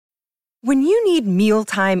When you need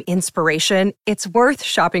mealtime inspiration, it's worth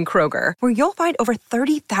shopping Kroger, where you'll find over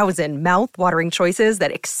 30,000 mouth-watering choices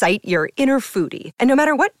that excite your inner foodie. And no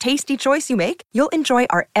matter what tasty choice you make, you'll enjoy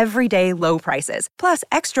our everyday low prices, plus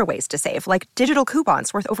extra ways to save, like digital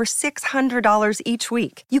coupons worth over $600 each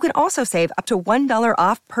week. You can also save up to $1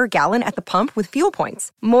 off per gallon at the pump with fuel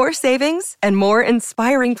points. More savings and more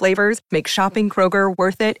inspiring flavors make shopping Kroger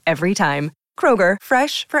worth it every time. Kroger,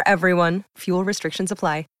 fresh for everyone. Fuel restrictions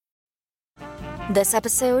apply. This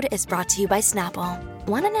episode is brought to you by Snapple.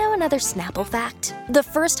 Want to know another Snapple fact? The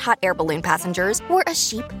first hot air balloon passengers were a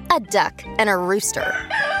sheep, a duck, and a rooster.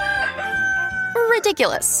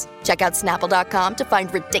 Ridiculous. Check out Snapple.com to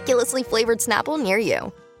find ridiculously flavored Snapple near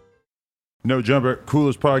you. No Jumper,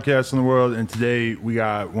 coolest podcast in the world, and today we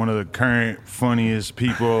got one of the current funniest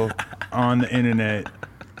people on the internet,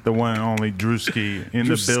 the one and only Drewski in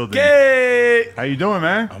the building. How you doing,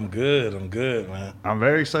 man? I'm good, man. I'm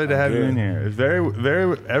very excited to have you in here. It's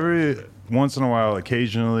every once in a while,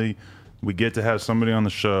 occasionally, we get to have somebody on the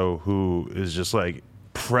show who is just like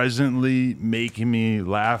presently making me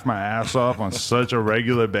laugh my ass off on such a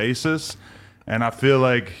regular basis. And I feel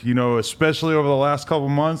like, you know, especially over the last couple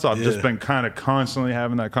months, I've just been kind of constantly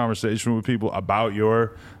having that conversation with people about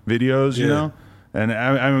your videos, you know? And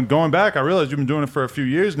I'm going back, I realize you've been doing it for a few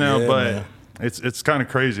years now, but man, it's kind of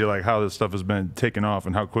crazy like how this stuff has been taken off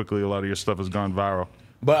and how quickly a lot of your stuff has gone viral.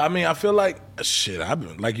 But I mean, I feel like,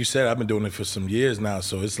 like you said, I've been doing it for some years now.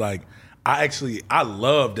 So it's like, I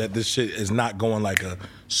love that this shit is not going like a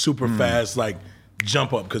super fast, like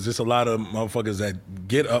jump up. Cause there's a lot of motherfuckers that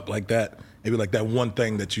get up like that. Maybe like that one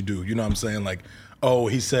thing that you do, you know what I'm saying? Like, oh,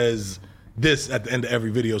 he says this at the end of every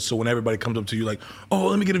video. So when everybody comes up to you like, oh,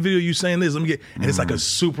 let me get a video of you saying this, and it's like a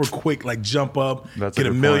super quick like jump up, get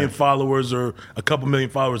a million followers or a couple million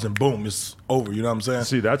followers and boom, it's over, you know what I'm saying?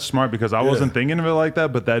 See, that's smart because I wasn't thinking of it like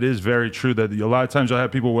that, but that is very true that a lot of times you'll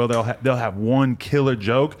have people where they'll have one killer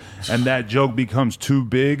joke and that joke becomes too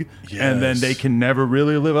big and then they can never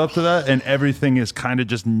really live up to that and everything is kind of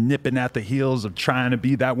just nipping at the heels of trying to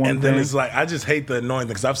be that one thing. And then it's like, I just hate the annoying thing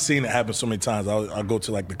because I've seen it happen so many times. I'll go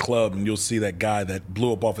to like the club and you'll see that guy that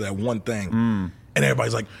blew up off of that one thing and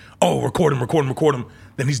everybody's like, oh, record him.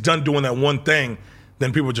 Then he's done doing that one thing.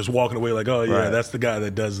 Then people are just walking away like, oh, yeah, that's the guy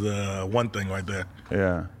that does the one thing right there.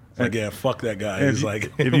 Yeah. Like, yeah, fuck that guy. He's like,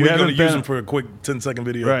 if we're going to use him for a quick 10-second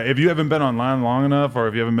video. Right. If you haven't been online long enough or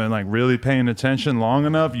if you haven't been like really paying attention long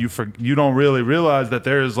enough, you don't really realize that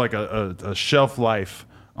there is like a shelf life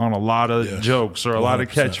on a lot of jokes or a 100%. Lot of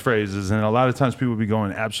catchphrases. And a lot of times people be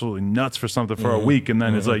going absolutely nuts for something for a week. And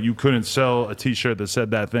then it's like you couldn't sell a T-shirt that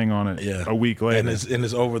said that thing on it a week later. And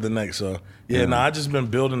it's over the next. So, I just been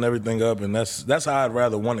building everything up. And that's how I'd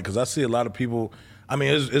rather want it. Because I see a lot of people. I mean,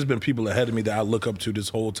 it's been people ahead of me that I look up to this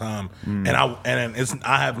whole time. And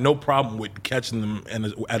I have no problem with catching them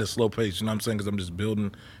at a slow pace. You know what I'm saying? Because I'm just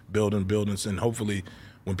building. And hopefully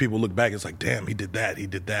when people look back, it's like, damn, he did that. You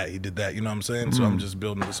know what I'm saying? So I'm just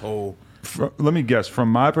building this whole. Let me guess.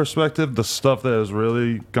 From my perspective, the stuff that has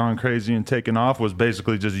really gone crazy and taken off was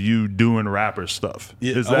basically just you doing rapper stuff.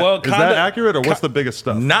 Yeah. Is that accurate, or what's the biggest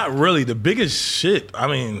stuff? Not really. The biggest shit, I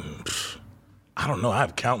mean, I don't know. I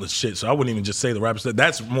have countless shit, so I wouldn't even just say the rapper stuff.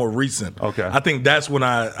 That's more recent. Okay. I think that's when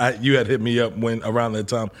you had hit me up around that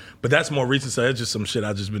time. But that's more recent, so it's just some shit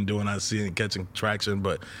I've just been doing. I see it catching traction,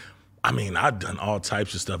 but I mean, I've done all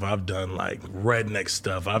types of stuff. I've done like redneck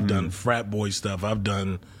stuff. I've done frat boy stuff. I've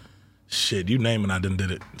done shit, you name it, I done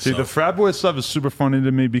did it. See, the frat boy stuff is super funny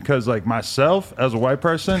to me because like myself as a white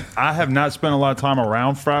person, I have not spent a lot of time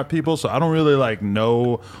around frat people, so I don't really like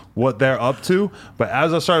know what they're up to. But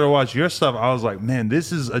as I started to watch your stuff, I was like, man,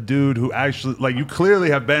 this is a dude who actually, like, you clearly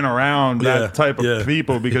have been around that type of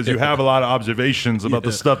people because you have a lot of observations about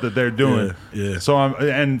the stuff that they're doing. So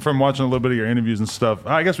and from watching a little bit of your interviews and stuff,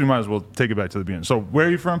 I guess we might as well take it back to the beginning. So where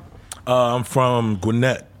are you from? I'm from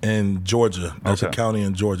Gwinnett in Georgia. That's a county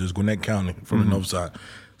in Georgia. It's Gwinnett County from the north side.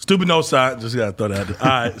 Stupid north side. Just gotta throw that out there. All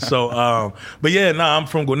right. So, but yeah, I'm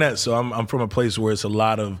from Gwinnett. So I'm from a place where it's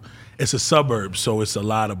a suburb. So it's a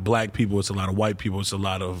lot of black people. It's a lot of white people. It's a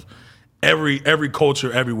lot of every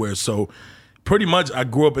culture everywhere. So pretty much I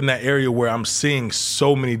grew up in that area where I'm seeing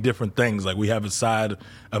so many different things. Like we have a side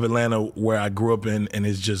of Atlanta where I grew up in, and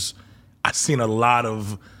it's just, I've seen a lot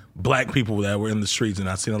of black people that were in the streets, and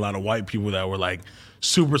I've seen a lot of white people that were like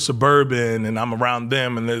super suburban, and I'm around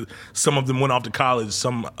them, and some of them went off to college.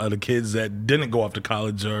 Some of the kids that didn't go off to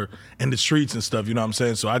college are in the streets and stuff, you know what I'm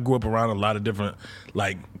saying? So I grew up around a lot of different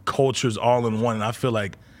like cultures all in one, and I feel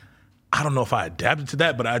like, I don't know if I adapted to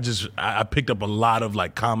that, but I picked up a lot of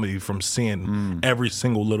like comedy from seeing every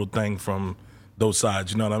single little thing from those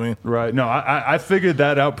sides. You know what I mean? Right. No, I figured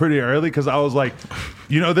that out pretty early because I was like,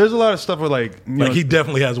 there's a lot of stuff where like he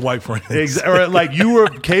definitely has white friends. Or like you were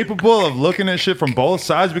capable of looking at shit from both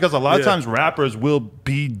sides because a lot of times rappers will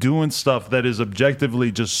be doing stuff that is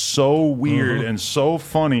objectively just so weird and so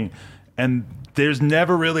funny, and there's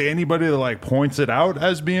never really anybody that like points it out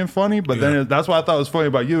as being funny. But then that's what I thought was funny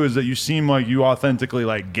about you is that you seem like you authentically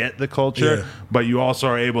like get the culture, but you also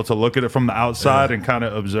are able to look at it from the outside and kind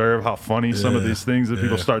of observe how funny some of these things that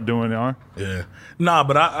people start doing are. Yeah. Nah,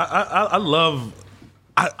 but I love,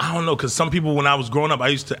 I don't know, because some people when I was growing up, I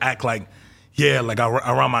used to act like,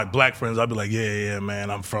 around my black friends, I'd be like, man,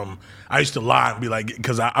 I used to lie and be like,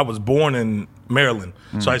 because I was born in Maryland,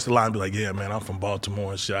 so I used to lie and be like, man, I'm from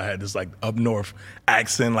Baltimore and shit. I had this like up north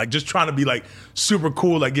accent, like just trying to be like super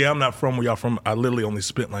cool, like, I'm not from where y'all from. I literally only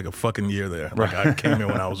spent like a fucking year there. Like I came here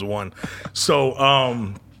when I was 1. So,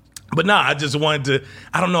 but nah, I just wanted to,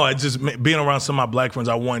 I don't know, I just, being around some of my black friends,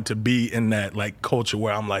 I wanted to be in that like culture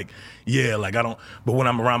where I'm like, but when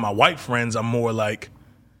I'm around my white friends, I'm more like,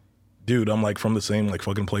 dude, I'm like from the same like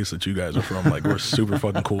fucking place that you guys are from. Like we're super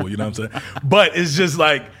fucking cool, you know what I'm saying? But it's just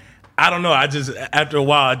like, I don't know. I just after a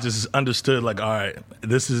while, I just understood like, all right,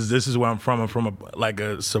 this is where I'm from. I'm from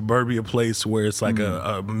a suburbia place where it's like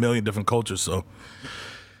a million different cultures. So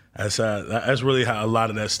that's really how a lot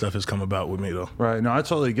of that stuff has come about with me, though. Right. No, I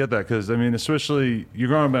totally get that because I mean, especially you're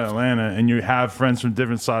growing up in Atlanta and you have friends from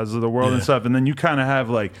different sides of the world and stuff, and then you kind of have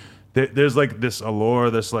like. There's like this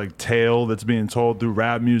allure, this like tale that's being told through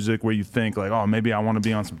rap music where you think like, oh, maybe I want to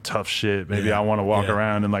be on some tough shit. Maybe I want to walk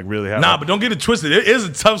around and like really have. But don't get it twisted. There is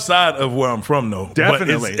a tough side of where I'm from, though.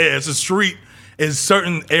 Definitely, but it's a street. It's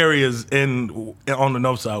certain areas on the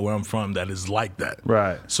north side where I'm from that is like that.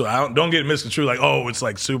 Right. So don't get misconstrued like, oh, it's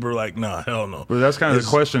like super like, nah, hell no. But that's kind of the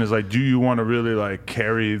question is like, do you want to really like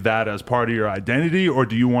carry that as part of your identity, or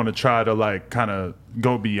do you want to try to like kind of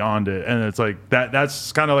go beyond it? And it's like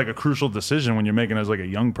that's kind of like a crucial decision when you're making as like a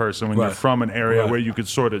young person when you're from an area where you could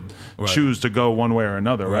sort of choose to go one way or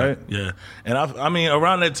another, right? Yeah. And I mean,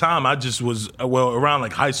 around that time, I just was, around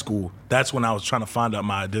like high school, that's when I was trying to find out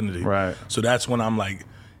my identity. Right. So that's when I'm like,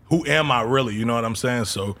 who am I really? You know what I'm saying?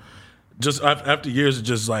 So just after years of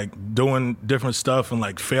just like doing different stuff and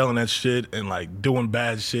like failing at shit and like doing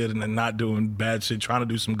bad shit and then not doing bad shit, trying to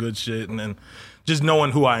do some good shit, and then just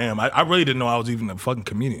knowing who I am. I really didn't know I was even a fucking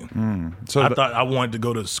comedian. So I thought I wanted to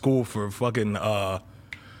go to school for fucking a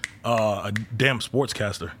damn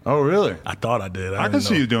sportscaster. Oh, really? I thought I did. I can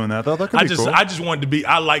see you doing that though. That could be cool. I just wanted to be.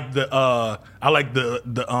 I like the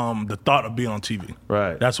thought of being on TV.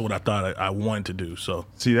 Right. That's what I thought I wanted to do. So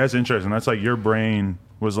see, that's interesting. That's like your brain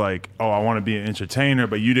was like, oh, I want to be an entertainer,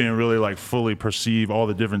 but you didn't really like fully perceive all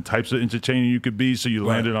the different types of entertainer you could be, so you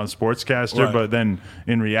landed on sportscaster. Right. But then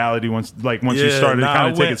in reality, once you started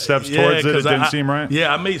kind of taking steps towards it didn't seem right.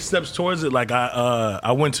 Yeah, I made steps towards it. Like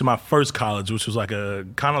I went to my first college, which was like a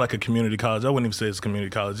kind of like a community college. I wouldn't even say it's a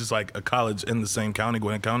community college. It's like a college in the same county,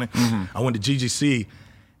 Gwinnett County. I went to GGC,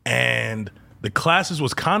 and the classes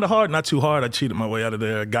was kind of hard, not too hard. I cheated my way out of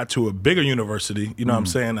there. I got to a bigger university, you know what I'm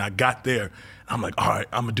saying? I got there. I'm like, all right,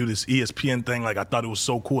 I'm going to do this ESPN thing. Like, I thought it was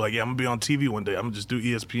so cool. Like, I'm going to be on TV one day. I'm going to just do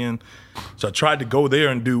ESPN. So I tried to go there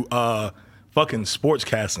and do fucking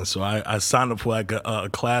sportscasting. So I signed up for like a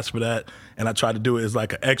class for that, and I tried to do it as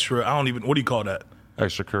like an extra, what do you call that?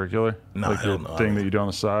 Extracurricular? No, like hell the no. thing that you do on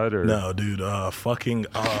the side? Or No, dude, fuck. You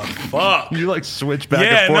like switch back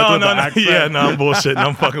and forth with the accent? Yeah, no, I'm bullshitting.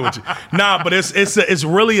 I'm fucking with you. Nah, but it's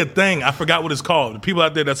really a thing. I forgot what it's called. The people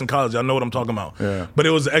out there that's in college, I know what I'm talking about. Yeah. But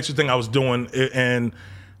it was an extra thing I was doing, and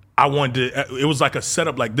I wanted to, it was like a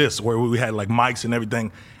setup like this where we had like mics and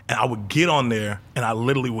everything, and I would get on there, and I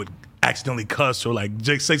literally would accidentally cuss or like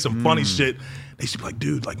say some funny shit. They used to be like,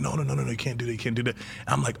 dude, like, no, you can't do that, you can't do that. And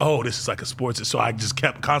I'm like, oh, this is like a sports. So I just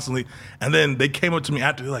kept constantly, and then they came up to me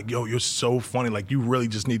after, they're like, yo, you're so funny. Like, you really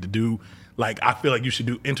just need to do, like, I feel like you should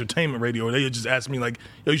do entertainment radio. Or they just asked me, like,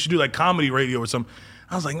 yo, you should do, like, comedy radio or something.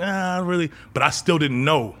 I was like, nah, really. But I still didn't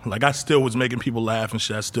know. Like, I still was making people laugh and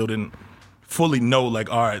shit. I still didn't fully know, like,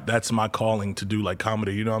 all right, that's my calling to do, like,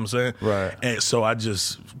 comedy. You know what I'm saying? Right. And so I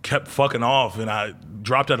just kept fucking off, and I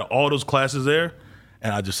dropped out of all those classes there.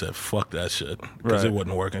 And I just said, fuck that shit, because it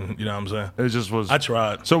wasn't working. You know what I'm saying? It just was. I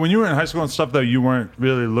tried. So when you were in high school and stuff, though, you weren't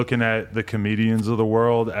really looking at the comedians of the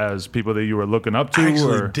world as people that you were looking up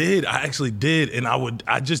to? I actually did. And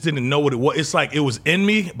I just didn't know what it was. It's like it was in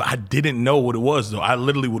me, but I didn't know what it was, though. I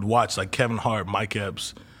literally would watch like Kevin Hart, Mike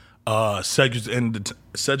Epps, Cedric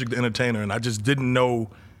the Entertainer, and I just didn't know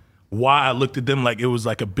why I looked at them like it was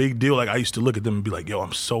like a big deal. Like I used to look at them and be like, yo,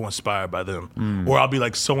 I'm so inspired by them. Or I'll be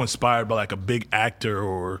like so inspired by like a big actor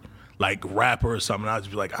or like rapper or something. I'd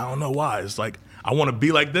just be like, I don't know why. It's like, I want to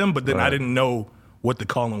be like them, but then I didn't know what the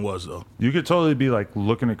calling was, though. You could totally be like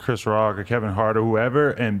looking at Chris Rock or Kevin Hart or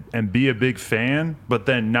whoever and be a big fan, but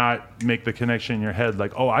then not make the connection in your head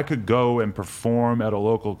like, oh, I could go and perform at a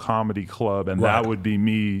local comedy club, and that would be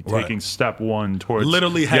me taking step one towards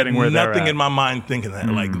literally had getting where nothing in my mind thinking that.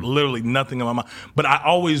 Like literally nothing in my mind. But I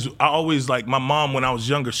always like my mom when I was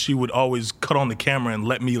younger, she would always cut on the camera and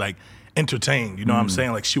let me like entertain. You know what I'm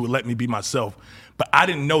saying? Like she would let me be myself. But I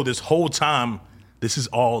didn't know this whole time this is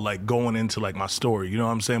all like going into like my story, you know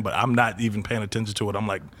what I'm saying? But I'm not even paying attention to it. I'm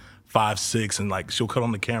like 5, 6, and like she'll cut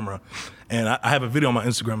on the camera. And I have a video on my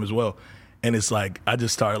Instagram as well. And it's like, I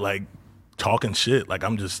just started like talking shit. Like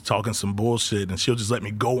I'm just talking some bullshit and she'll just let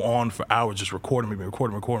me go on for hours just recording me.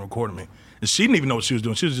 And she didn't even know what she was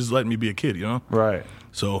doing. She was just letting me be a kid, you know? Right.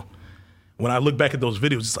 So when I look back at those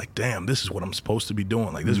videos, it's like, damn, this is what I'm supposed to be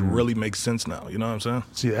doing. Like, this really makes sense now. You know what I'm saying?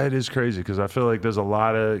 See, that is crazy because I feel like there's a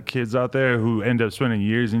lot of kids out there who end up spending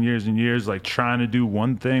years and years and years like trying to do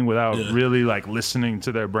one thing without really like listening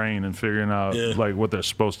to their brain and figuring out like what they're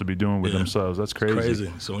supposed to be doing with themselves. That's crazy. It's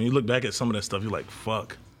crazy. So when you look back at some of that stuff, you're like,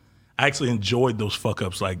 fuck. I actually enjoyed those fuck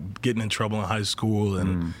ups, like getting in trouble in high school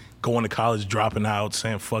and going to college, dropping out,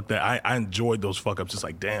 saying fuck that. I enjoyed those fuck ups. It's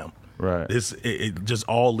like, damn. Right. It just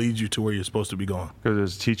all leads you to where you're supposed to be going. Because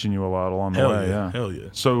it's teaching you a lot along the way. Hell yeah.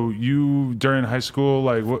 So you, during high school,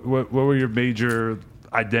 like what were your major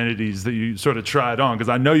identities that you sort of tried on? Because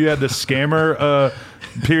I know you had this scammer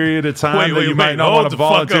period of time that you might not want to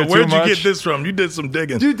volunteer too much. Where'd you get this from? You did some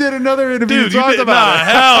digging. You did another interview. Dude, you did,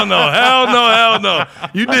 hell no.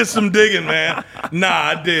 You did some digging, man. Nah,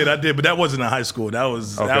 I did. But that wasn't in high school. That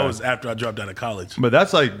was after I dropped out of college. But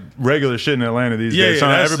that's like regular shit in Atlanta these days. So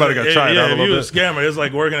everybody got tried out a little bit. If you a scammer, it's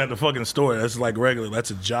like working at the fucking store. That's like regular.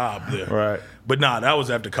 That's a job there. Right. But nah, that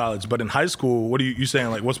was after college. But in high school, what are you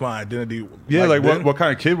saying? Like, what's my identity? Yeah, like what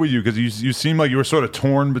kind of kid were you? Because you seem like you were sort of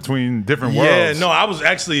torn between different worlds. Yeah, no, I was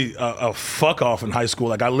actually a fuck off in high school.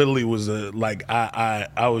 Like I literally was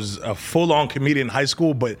I was a full on comedian in high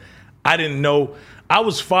school, but I didn't know. I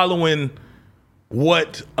was following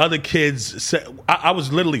what other kids said. I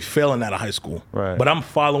was literally failing out of high school. Right. But I'm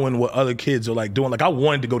following what other kids are like doing. Like I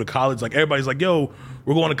wanted to go to college. Like everybody's like, yo,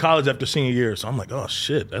 we're going to college after senior year. So I'm like, oh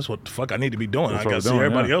shit, that's what the fuck I need to be doing. I gotta see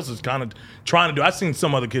everybody else is kind of trying to do. I seen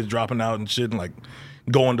some other kids dropping out and shit and like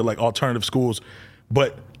going to like alternative schools.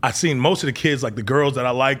 But I seen most of the kids, like the girls that I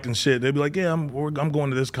liked and shit, they'd be like, yeah, I'm going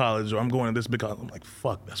to this college or I'm going to this big college. I'm like,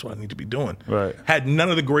 fuck, that's what I need to be doing. Right. Had none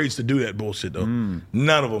of the grades to do that bullshit though.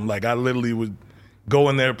 None of them. Like I literally would go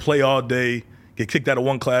in there, play all day, get kicked out of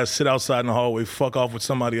one class, sit outside in the hallway, fuck off with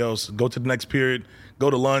somebody else, go to the next period, go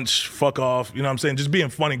to lunch, fuck off. You know what I'm saying? Just being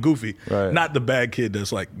funny, goofy. Right. Not the bad kid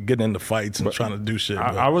that's like getting into fights and trying to do shit.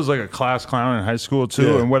 I was like a class clown in high school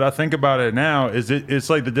too. And what I think about it now is it's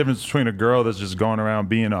like the difference between a girl that's just going around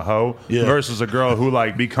being a hoe versus a girl who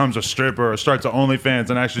like becomes a stripper or starts a OnlyFans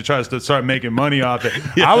and actually tries to start making money off it.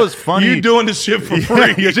 I was funny. You doing this shit for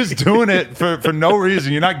free. You're just doing it for no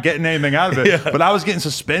reason. You're not getting anything out of it. But I was getting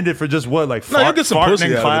suspended for just what, like farting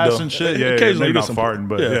in class and shit. Occasionally maybe not farting,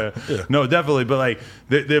 but no, definitely. But like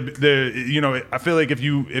you know, I feel like if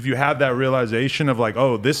you have that realization of like,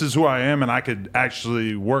 oh, this is who I am, and I could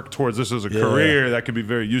actually work towards this as a career, that could be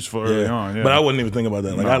very useful early on. Yeah. But I wouldn't even think about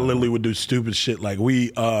that. Like I literally would do stupid shit. Like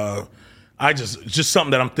I just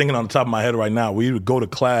something that I'm thinking on the top of my head right now. We would go to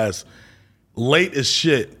class late as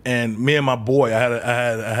shit, and me and my boy, I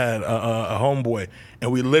had a homeboy,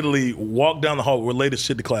 and we literally walked down the hall. We're late as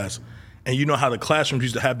shit to class, and you know how the classrooms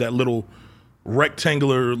used to have that little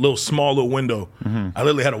rectangular, small little window. I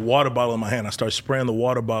literally had a water bottle in my hand. I started spraying the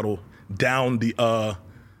water bottle down the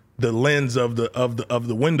lens of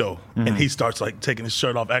the window, and he starts like taking his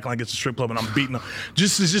shirt off, acting like it's a strip club, and I'm beating him.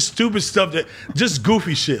 Just stupid stuff, just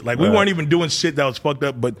goofy shit. Like we weren't even doing shit that was fucked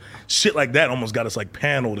up, but shit like that almost got us like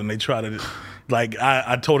paneled, and they tried to, like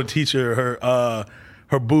I told a teacher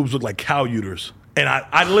her boobs look like cow uterus, and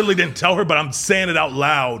I literally didn't tell her, but I'm saying it out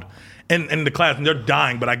loud. In the class, and they're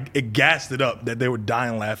dying, but it gassed it up that they were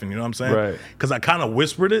dying laughing, you know what I'm saying? Right. Because I kind of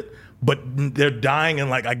whispered it, but they're dying, and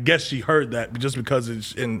like I guess she heard that just because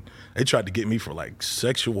and they tried to get me for like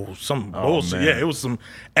sexual bullshit. Man. Yeah, it was some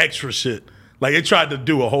extra shit. Like they tried to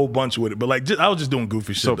do a whole bunch with it, but like I was just doing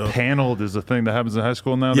goofy shit. So paneled is the thing that happens in high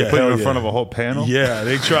school now. They put you in front of a whole panel. Yeah,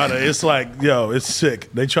 they try to. It's like it's sick.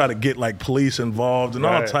 They try to get like police involved and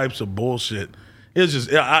all types of bullshit. It's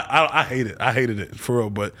just I hate it. I hated it for real,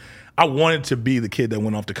 but. I wanted to be the kid that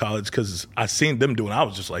went off to college because I seen them doing it. I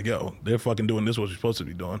was just like, yo, they're fucking doing this what you're supposed to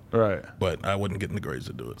be doing. Right. But I wasn't getting the grades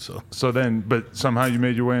to do it. So then, but somehow you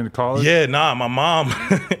made your way into college? Yeah, nah, my mom,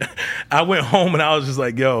 I went home and I was just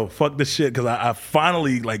like, yo, fuck this shit. Because I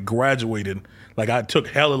finally like graduated. Like I took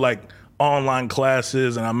hella like online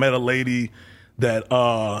classes, and I met a lady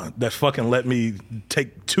that fucking let me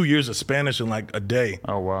take 2 years of Spanish in like a day.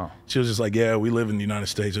 Oh wow. She was just like, yeah, we live in the United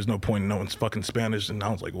States. There's no point in knowing fucking Spanish. And I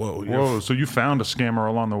was like, whoa. Whoa, so you found a scammer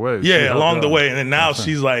along the way. Yeah, along the way. And then now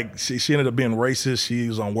she's like, she ended up being racist. She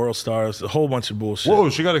was on World Stars, a whole bunch of bullshit. Whoa,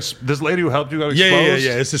 she got this lady who helped you got exposed?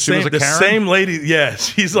 Yeah. It's the same lady. Yeah,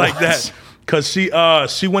 she's like that. Because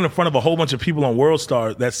she went in front of a whole bunch of people on World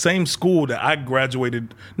Star, that same school that I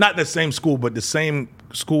graduated, not that same school, but the same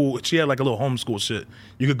school. She had like a little homeschool shit.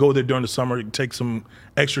 You could go there during the summer, take some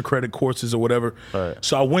extra credit courses or whatever. Right.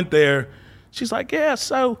 So I went there. She's like, yeah,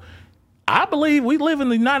 so I believe we live in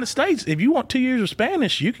the United States. If you want 2 years of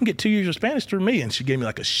Spanish, you can get 2 years of Spanish through me. And she gave me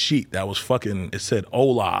like a sheet that was fucking, it said,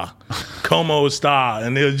 hola, como esta.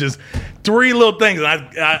 And it was just 3 little things.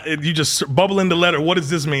 And you just bubble in the letter. What does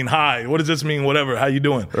this mean? Hi. What does this mean? Whatever. How you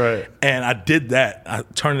doing? Right. And I did that. I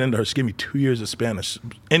turned it into her. She gave me 2 years of Spanish.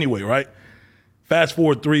 Anyway, right? Fast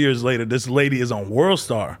forward 3 years later, this lady is on World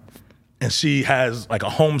Star. And she has like a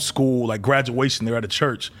homeschool, like graduation there at a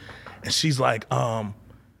church. And she's like,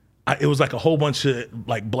 it was like a whole bunch of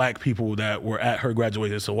like black people that were at her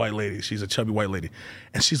graduation. It's a white lady. She's a chubby white lady.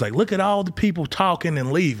 And she's like, look at all the people talking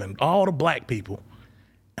and leaving, all the black people.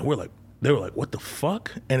 And they were like, what the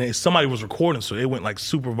fuck? And somebody was recording, so it went like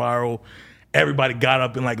super viral. Everybody got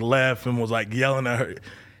up and like left and was like yelling at her.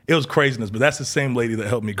 It was craziness, but that's the same lady that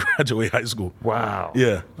helped me graduate high school. Wow.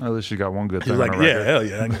 Yeah. At least you got one good thing. He's like, on the yeah, record.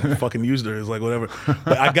 hell yeah. I fucking used her. It's like, whatever.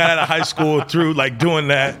 But I got out of high school through like doing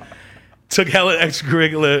that. Took hella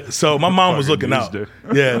extracurricular. So my mom was looking out.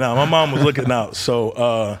 Yeah, no, my mom was looking out.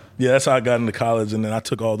 So yeah, that's how I got into college. And then I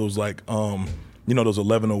took all those like, those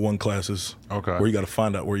 1101 classes. Okay. Where you got to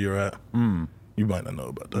find out where you're at. Mm. You might not know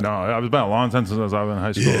about that. No, it's been a long time since I was in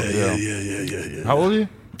high school. Yeah. How old are you?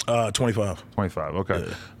 25. 25. Okay.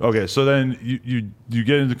 Yeah. Okay. So then you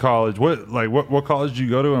get into college. What college did you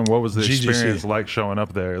go to, and what was the GGC. experience like showing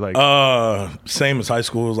up there? Like, same as high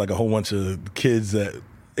school. It was like a whole bunch of kids that.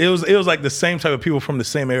 It was like the same type of people from the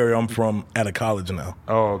same area I'm from at a college now.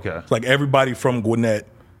 oh, okay. It's like everybody from Gwinnett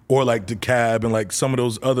or like DeKalb and like some of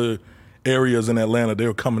those other areas in Atlanta, they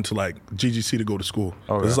were coming to like GGC to go to school.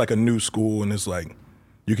 Oh, It's yeah. like a new school, and it's like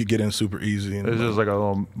you could get in super easy. And It's just like a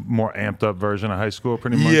little more amped up version of high school,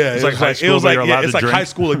 pretty much. yeah, it's like high school. it's like but you're allowed it's to like drink. high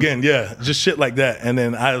school again. Yeah, just shit like that. And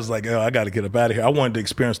then I was like, oh, I got to get up out of here. I wanted to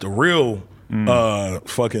experience the real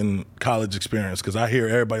fucking college experience, because I hear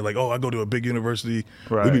everybody like, oh, I go to a big university.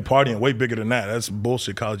 Right. We be partying way bigger than that. That's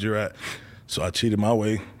bullshit college you're at. So I cheated my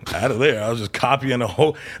way out of there. I was just copying the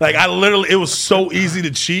whole, like it was so easy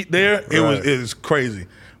to cheat there. It was crazy.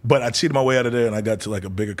 But I cheated my way out of there, and I got to like a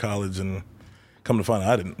bigger college, and come to find out,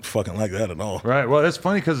 I didn't fucking like that at all. Right. Well, it's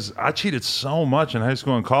funny because I cheated so much in high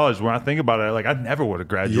school and college. When I think about it, like I never would have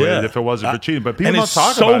graduated if it wasn't for cheating. But people and don't it's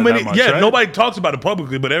talk so about many, it that much, yeah, right? nobody talks about it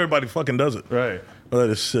publicly, but everybody fucking does it. Right. Well, that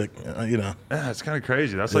is sick, Yeah, it's kind of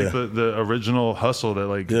crazy. That's like Yeah. the original hustle that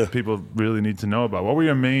like Yeah. people really need to know about. What were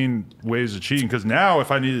your main ways of cheating? Because now, if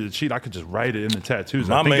I needed to cheat, I could just write it in the tattoos.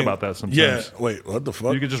 I think about that sometimes. Yeah, wait, what the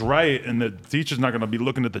fuck? You could just write, and the teacher's not going to be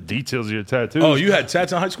looking at the details of your tattoos. Oh, you had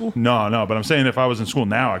tats in high school? No, but I'm saying if I was in school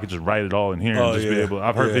now, I could just write it all in here and just be yeah. able.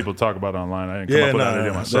 I've heard Yeah. people talk about it online. I didn't come up with that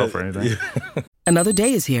idea myself or anything. Yeah. Another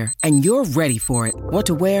day is here, and you're ready for it. What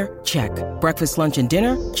to wear? Check. Breakfast, lunch, and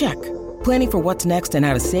dinner? Check. Planning for what's next and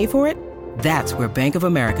how to save for it? That's where Bank of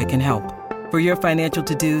America can help. For your financial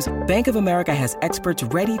to-dos, Bank of America has experts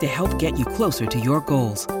ready to help get you closer to your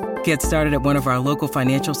goals. Get started at one of our local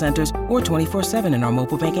financial centers or 24/7 in our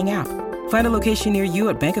mobile banking app. Find a location near you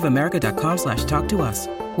at bankofamerica.com/talktous.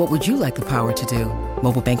 What would you like the power to do?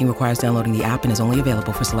 Mobile banking requires downloading the app and is only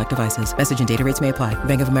available for select devices. Message and data rates may apply.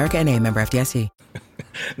 Bank of America N.A., member FDIC.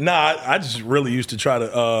 Nah, I just really used to try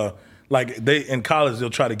to, in college, they'll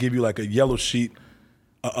try to give you like a yellow sheet,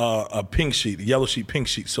 a pink sheet, a yellow sheet, pink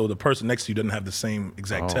sheet, so the person next to you doesn't have the same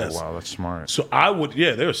exact test. Oh, wow, that's smart. So I would,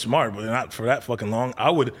 they were smart, but not for that fucking long. I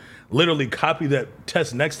would literally copy that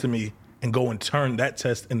test next to me and go and turn that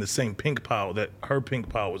test in the same pink pile that her pink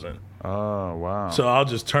pile was in. Oh, wow. So I'll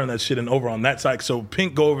just turn that shit in over on that side. So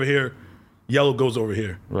pink go over here, yellow goes over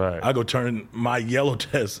here. Right. I go turn my yellow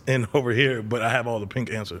test in over here, but I have all the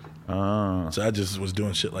pink answers. So I just was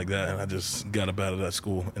doing shit like that, and I just got up out of that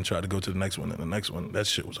school and tried to go to the next one. And the next one, that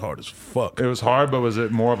shit was hard as fuck. It was hard, but was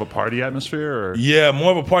it more of a party atmosphere? Or? Yeah,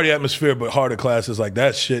 more of a party atmosphere, but harder classes. Like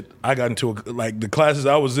that shit, I got into, like the classes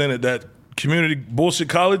I was in at that community bullshit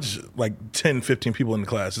college, like 10, 15 people in the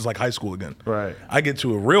class. It's like high school again. Right. I get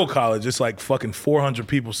to a real college, it's like fucking 400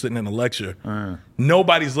 people sitting in a lecture.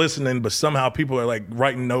 Nobody's listening, but somehow people are like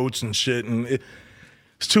writing notes and shit. And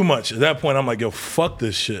It's too much. At that point, I'm like, yo, fuck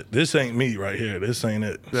this shit. This ain't me right here. This ain't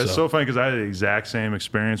it. That's so funny because I had the exact same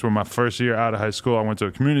experience where my first year out of high school, I went to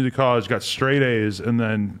a community college, got straight A's, and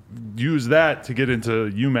then used that to get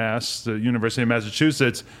into UMass, the University of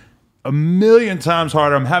Massachusetts. A million times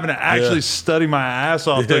harder. I'm having to actually study my ass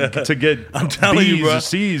off to get I'm telling B's you, bro. or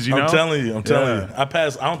C's, you know? I'm telling you. I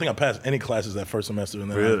don't think I passed any classes that first semester. And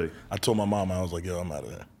then Really? I told my mom, I was like, yo, I'm out of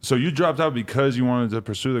there. So you dropped out because you wanted to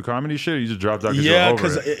pursue the comedy shit, or you just dropped out because Yeah,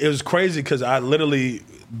 because it was crazy because I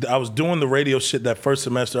was doing the radio shit that first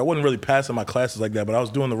semester. I wasn't really passing my classes like that, but I was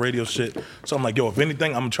doing the radio shit. So I'm like, yo, if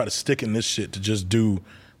anything, I'm going to try to stick in this shit to just do,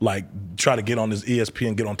 like, try to get on this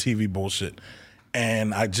ESPN, get on TV bullshit.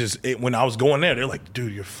 And when I was going there, they're like,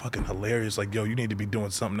 dude, you're fucking hilarious. Like, yo, you need to be doing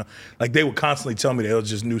something. Like, they would constantly tell me they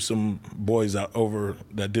just knew some boys out over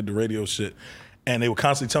that did the radio shit. And they would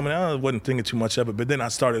constantly tell me, I wasn't thinking too much of it. But then I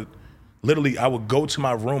started, literally, I would go to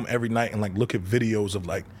my room every night and, like, look at videos of,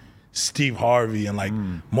 like, Steve Harvey and, like,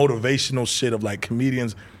 motivational shit of, like,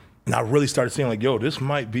 comedians. And I really started seeing, like, yo, this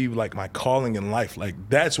might be, like, my calling in life. Like,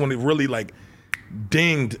 that's when it really, like,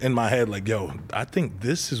 dinged in my head, like, yo, I think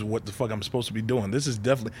this is what the fuck I'm supposed to be doing. This is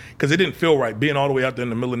definitely, because it didn't feel right. Being all the way out there in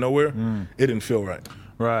the middle of nowhere, it didn't feel right.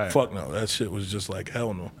 Right. Fuck no. That shit was just like,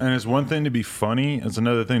 hell no. And it's one thing to be funny. It's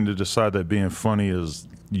another thing to decide that being funny is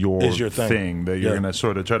your thing that you're going to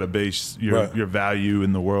sort of try to base your value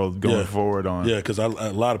in the world going forward on. Yeah, because a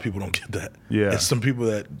lot of people don't get that. Yeah. It's some people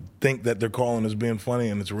that think that they're calling as being funny,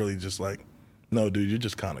 and it's really just like, no, dude, you're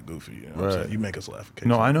just kind of goofy. You know what I'm saying? You make us laugh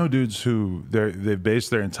occasionally. No, I know dudes who they've based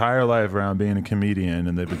their entire life around being a comedian,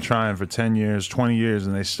 and they've been trying for 10 years, 20 years,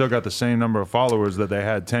 and they still got the same number of followers that they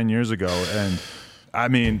had 10 years ago. And I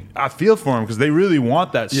mean, I feel for them because they really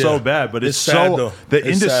want that so bad, but it's sad, so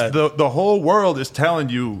though. the whole world is telling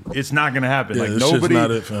you it's not going to happen. Yeah, like this shit's nobody, not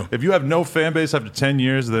it, fam. if you have no fan base after 10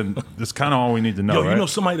 years, then that's kind of all we need to know. Yo, right? you know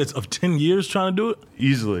somebody that's of 10 years trying to do it?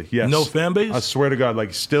 Easily, yes. No fan base? I swear to God,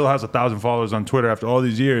 like, still has 1,000 followers on Twitter after all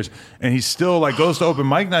these years, and he still like goes to open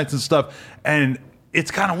mic nights and stuff, and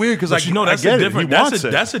it's kind of weird because like, you know, that's I a get different.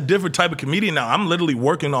 That's a different type of comedian now. I'm literally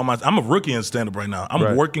working on I'm a rookie in stand up right now.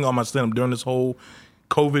 I'm working on my stand up during this whole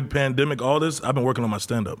COVID pandemic, all this. I've been working on my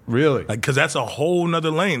stand up. Really? Like, because that's a whole nother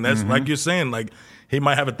lane. That's like you're saying, like, he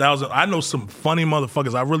might have 1,000. I know some funny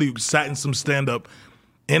motherfuckers. I really sat in some stand up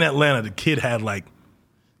in Atlanta. The kid had like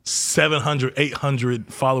 700,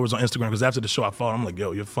 800 followers on Instagram because after the show I followed him. I'm like,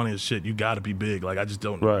 yo, you're funny as shit. You got to be big. Like, I just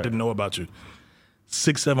didn't know about you.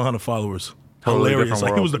 600-700 followers. Totally hilarious.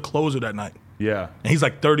 Like, world. he was the closer that night. Yeah. And he's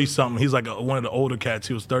like 30-something. He's like one of the older cats.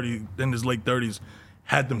 He was 30, in his late 30s.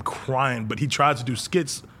 Had them crying, but he tried to do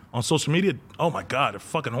skits on social media. Oh my God, they're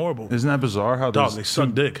fucking horrible. Isn't that bizarre how they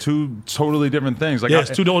suck dick. Two totally different things. Like, yeah, it's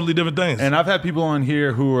two totally different things. And I've had people on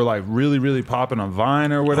here who are like really, really popping on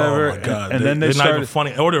Vine or whatever. Oh my God. And then they're start, not even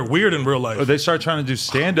funny, or they're weird in real life. Or they start trying to do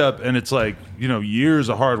stand up, and it's like, you know, years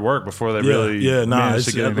of hard work before they manage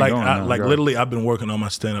to get anything going. Literally, I've been working on my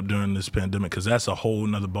stand up during this pandemic because that's a whole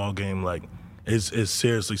nother ball game. Like, it's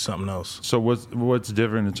seriously something else. So what's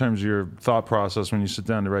different in terms of your thought process when you sit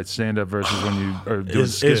down to write stand up versus when you are doing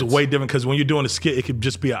skits? It's way different because when you're doing a skit, it could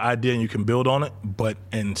just be an idea and you can build on it. But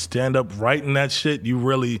in stand up, writing that shit,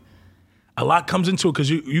 a lot comes into it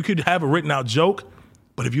because you could have a written out joke,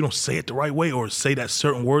 but if you don't say it the right way or say that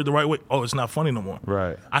certain word the right way, it's not funny no more.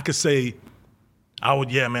 Right. I could say, I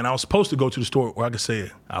was supposed to go to the store, or I could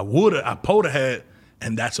say, I pulled ahead.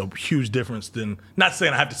 And that's a huge difference than, not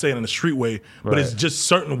saying I have to say it in a street way, but it's just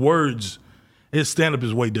certain words. His stand-up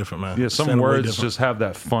is way different, man. Yeah, some words just have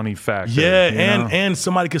that funny factor. Yeah, and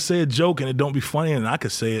somebody could say a joke and it don't be funny, and I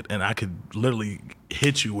could say it and I could literally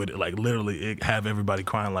hit you with it, like literally have everybody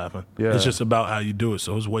crying laughing. Yeah. It's just about how you do it,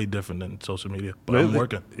 so it's way different than social media. But I'm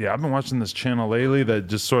working. Yeah, I've been watching this channel lately that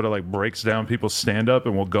just sort of like breaks down people's stand-up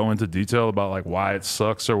and will go into detail about like why it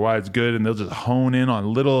sucks or why it's good, and they'll just hone in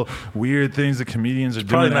on little weird things that comedians are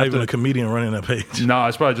doing. Probably not even a comedian running that page. No,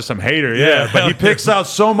 it's probably just some hater, yeah. But he picks out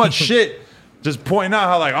so much shit. Just pointing out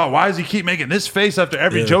how like, why does he keep making this face after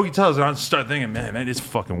every joke he tells? And I start thinking, man, it's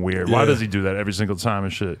fucking weird. Why does he do that every single time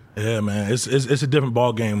and shit? Yeah, man, it's a different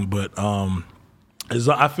ball game, but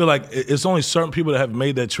I feel like it's only certain people that have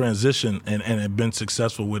made that transition and have been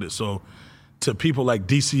successful with it. So to people like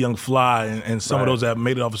DC Young Fly and some of those that have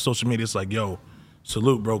made it off of social media, it's like, yo,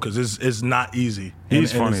 salute, bro, because it's not easy.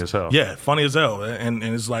 He's funny as hell. Yeah, funny as hell. And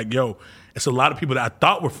it's like, yo, it's a lot of people that I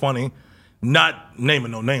thought were funny. Not naming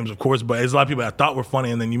no names, of course, but there's a lot of people that I thought were funny,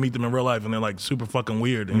 and then you meet them in real life, and they're like super fucking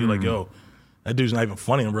weird, and you're like, yo, That dude's not even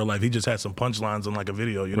funny in real life. He just had some punchlines in like a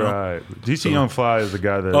video, you know? Right. DC Young Fly is the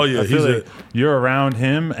guy that I feel like you're around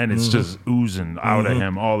him and it's just oozing out of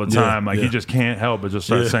him all the time. He just can't help but just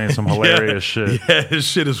start saying some hilarious shit. Yeah, his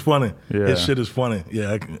shit is funny. Yeah. His shit is funny.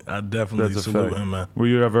 Yeah, I definitely salute him, man. Were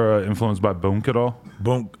you ever influenced by Boonk at all?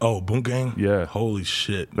 Boonk Gang? Yeah. Holy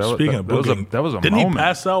shit. Speaking of Boonk Gang, that was a didn't moment. He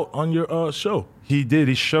pass out on your show? He did.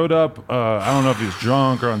 He showed up. I don't know if he was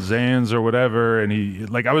drunk or on Xans or whatever. And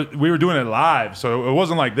we were doing it live, so it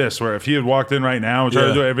wasn't like this where if he had walked in right now and tried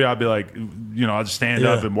to do it, I'd be like, I'd just stand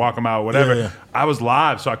up and walk him out, whatever. Yeah. I was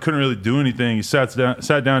live, so I couldn't really do anything. He sat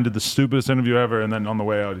down, did the stupidest interview ever, and then on the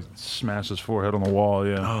way out, he smashed his forehead on the wall.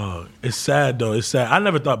 Yeah. Oh, it's sad though. It's sad. I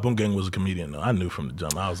never thought Boonk Gang was a comedian though. I knew from the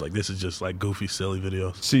jump. I was like, this is just like goofy, silly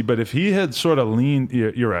videos. See, but if he had sort of leaned,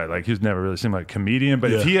 you're right. Like he's never really seemed like a comedian.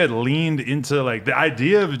 But if he had leaned into like the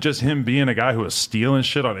idea of just him being a guy who was stealing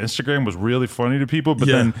shit on Instagram was really funny to people, but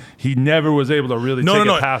then he never was able to really take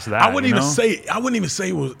it past that. I wouldn't even say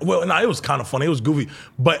it was it was kind of funny. It was goofy,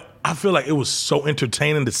 but I feel like it was so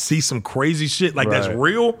entertaining to see some crazy shit like that's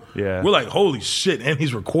real. Yeah, we're like, holy shit, and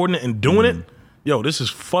he's recording it and doing it. Yo, this is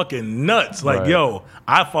fucking nuts. Like, yo,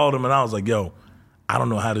 I followed him and I was like, yo, I don't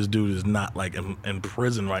know how this dude is not like in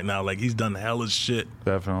prison right now. Like he's done hella shit.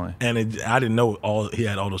 Definitely. And I didn't know he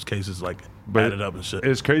had all those cases like added up and shit.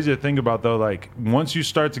 It's crazy to think about though. Like once you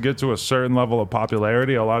start to get to a certain level of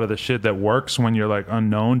popularity, a lot of the shit that works when you're like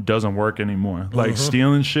unknown doesn't work anymore. Like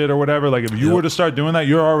stealing shit or whatever. Like if you were to start doing that,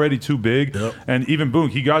 you're already too big. And even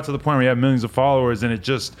Boonk, he got to the point where he had millions of followers, and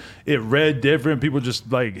it read different. People just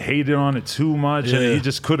like hated on it too much, and he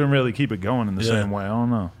just couldn't really keep it going in the same way. I don't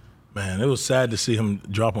know. Man, it was sad to see him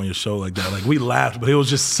drop on your show like that. Like we laughed, but it was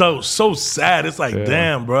just so sad. It's like,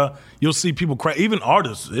 damn, bro. You'll see people crash. Even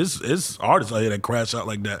artists, it's artists out here that crash out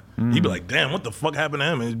like that. He'd be like, damn, what the fuck happened to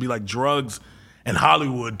him? And it'd be like drugs and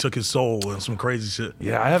Hollywood took his soul and some crazy shit.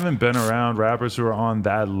 Yeah, I haven't been around rappers who are on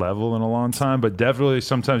that level in a long time, but definitely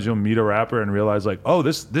sometimes you'll meet a rapper and realize like, oh,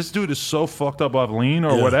 this dude is so fucked up off lean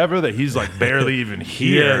or whatever that he's like barely even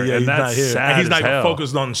here. And that's sad. And he's not even hell.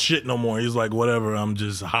 focused on shit no more. He's like, whatever, I'm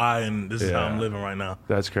just high and this is how I'm living right now.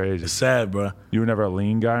 That's crazy. It's sad, bro. You were never a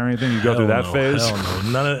lean guy or anything? You go through that phase? Hell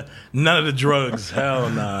no. None of the drugs. Hell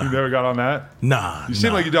nah. You never got on that? Nah. You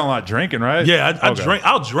seem like you done a lot of drinking, right? Yeah, I drink.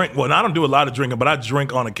 I'll drink. Well, I don't do a lot of drinking, but I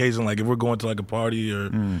drink on occasion. Like if we're going to like a party or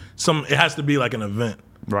it has to be like an event.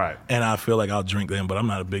 Right. And I feel like I'll drink then, but I'm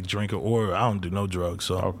not a big drinker or I don't do no drugs.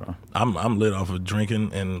 So I'm lit off of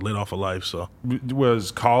drinking and lit off of life. So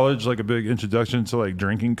was college like a big introduction to like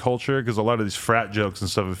drinking culture? Because a lot of these frat jokes and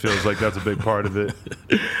stuff, it feels like that's a big part of it.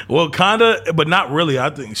 Well, kinda, but not really.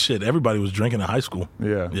 I think everybody was drinking in high school.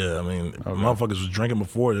 Yeah. Yeah, I mean, motherfuckers was drinking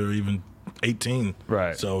before they were even 18.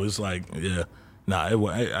 Right. So it's like, nah,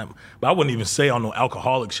 but I wouldn't even say on no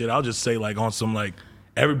alcoholic shit. I'll just say like on some like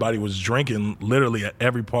everybody was drinking literally at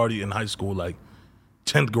every party in high school, like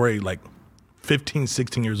 10th grade, like 15,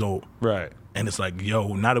 16 years old. Right. And it's like,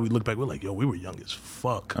 yo, now that we look back, we're like, yo, we were young as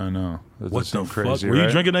fuck. I know. What the crazy, fuck? Were you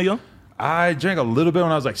drinking that young? I drank a little bit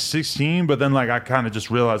when I was like 16, but then like I kind of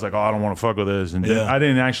just realized like, oh, I don't want to fuck with this. And I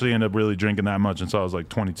didn't actually end up really drinking that much until I was like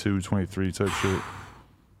 22, 23 type shit.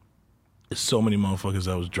 There's so many motherfuckers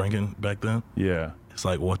that was drinking back then. Yeah. It's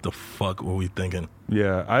like, what the fuck were we thinking?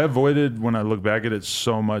 Yeah, I avoided, when I look back at it,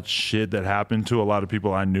 so much shit that happened to a lot of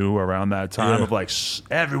people I knew around that time of like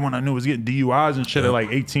everyone I knew was getting DUIs and shit at like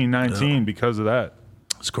 18, 19 because of that.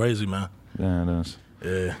 It's crazy, man. Yeah, it is.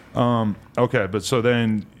 Yeah. Okay, but so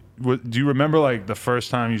then, do you remember like the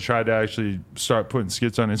first time you tried to actually start putting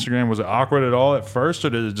skits on Instagram? Was it awkward at all at first,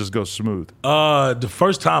 or did it just go smooth? The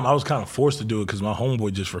first time I was kind of forced to do it because my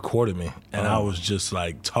homeboy just recorded me, and I was just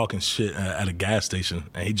like talking shit at a gas station,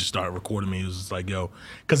 and he just started recording me. He was just like, yo,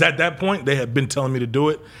 because at that point they had been telling me to do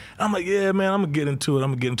it. And I'm like, yeah, man, I'm gonna get into it.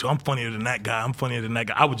 I'm funnier than that guy.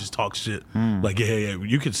 I would just talk shit. Like, yeah,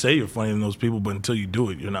 you could say you're funnier than those people, but until you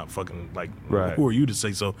do it, you're not fucking like, who are you to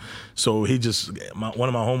say so? So he just, one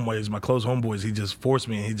of my homeboys, my close homeboys, he just forced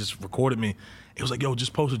me and he just recorded me. He was like, yo,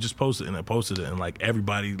 just post it. And I posted it. And like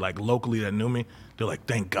everybody like locally that knew me, they're like,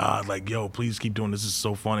 thank God, like, yo, please keep doing this. This is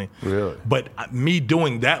so funny. Really? But me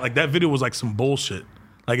doing that, like that video was like some bullshit.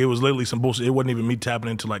 Like it was literally some bullshit. It wasn't even me tapping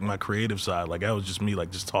into like my creative side. Like that was just me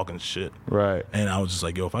like just talking shit. Right. And I was just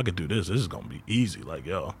like, yo, if I could do this is gonna be easy. Like,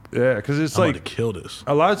 yo. Yeah, because it's I'm like about to kill this.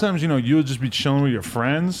 A lot of times, you'll just be chilling with your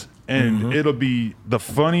friends and it'll be the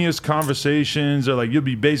funniest conversations, or like you'll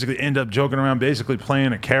be basically end up joking around, basically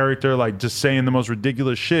playing a character, like just saying the most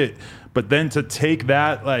ridiculous shit. But then to take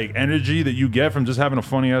that like energy that you get from just having a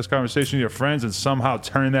funny ass conversation with your friends and somehow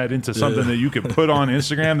turn that into something that you can put on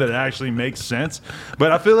Instagram that actually makes sense.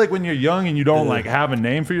 But I feel like when you're young and you don't like have a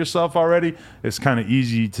name for yourself already, it's kind of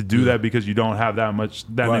easy to do that because you don't have that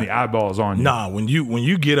many eyeballs on you. Nah, when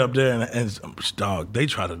you get up there and dog, they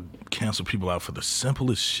try to cancel people out for the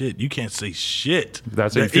simplest shit. You can't say shit.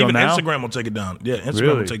 That's how you feel even now? Instagram will take it down. Yeah, Instagram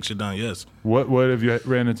Really? will take shit down. Yes. What have you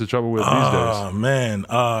ran into trouble with these days? Oh man,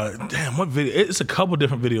 damn! What video? It's a couple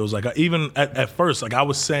different videos. Like even at first, like I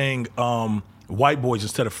was saying, white boys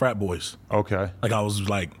instead of frat boys. Okay. Like I was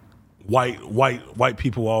like, white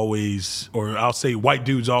people always, or I'll say white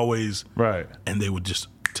dudes always. Right. And they would just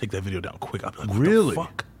take that video down quick. I'd be like, what Really? the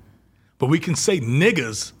fuck? But we can say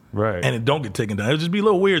niggas. Right. And it don't get taken down. It'll just be a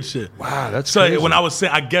little weird shit. Wow, that's so crazy. when I was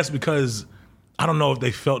saying, I guess because I don't know if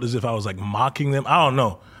they felt as if I was like mocking them. I don't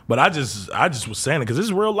know. But I just was saying it because this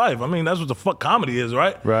is real life. I mean, that's what the fuck comedy is,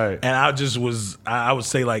 right? Right. And I would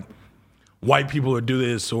say like white people would do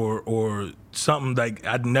this or something like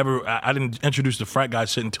I didn't introduce the frat guy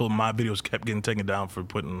shit until my videos kept getting taken down for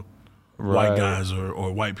putting white guys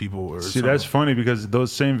or white people or See, something. that's funny because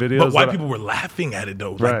those same videos. But white people were laughing at it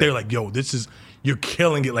though. Like they're like, "Yo, you're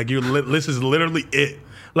killing it. Like this is literally it."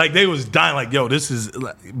 Like they was dying. Like, "Yo, this is."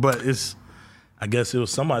 But it's. I guess it was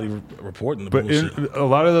somebody reporting the bullshit. In a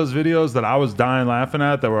lot of those videos that I was dying laughing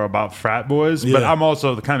at that were about frat boys, but I'm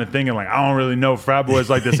also kind of thinking like, I don't really know frat boys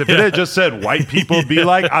like this. If it had just said white people be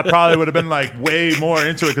like, I probably would have been like way more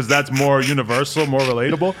into it because that's more universal, more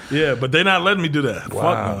relatable. Yeah, but they're not letting me do that. Wow.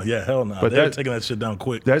 Fuck no. Yeah, hell no. But They're taking that shit down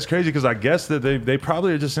quick. That's crazy because I guess that they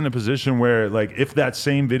probably are just in a position where like if that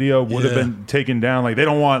same video would have been taken down, like they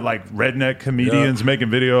don't want like redneck comedians making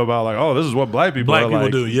video about like, oh, this is what black people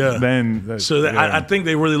like. do. Yeah. Then so I think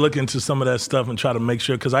they really look into some of that stuff and try to make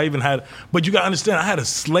sure, because I even had, but you gotta understand, I had a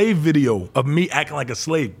slave video of me acting like a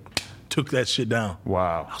slave. Took that shit down.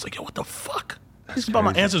 Wow. I was like, yo, what the fuck? This is about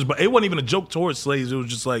my answers, but it wasn't even a joke towards slaves. It was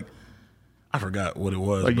just like, I forgot what it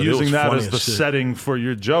was. Like but using it was that funny as the shit. setting for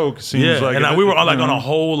your joke seems like. And we were on like on a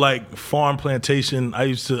whole like farm plantation. I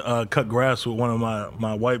used to cut grass with one of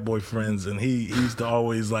my white boy friends, and he used to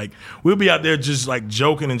always like, we'd be out there just like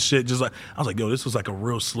joking and shit. Just like, I was like, yo, this was like a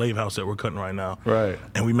real slave house that we're cutting right now. Right.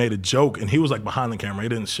 And we made a joke, and he was like behind the camera. He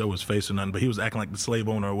didn't show his face or nothing, but he was acting like the slave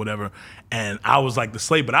owner or whatever. And I was like the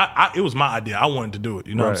slave, but it was my idea. I wanted to do it.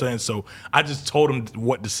 You know what I'm saying? So I just told him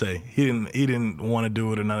what to say. He didn't want to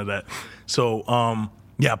do it or none of that. So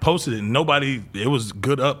yeah, I posted it, and it was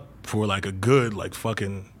good up for like a good like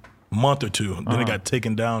fucking month or two. Then it got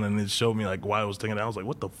taken down, and it showed me like why it was taken down. I was like,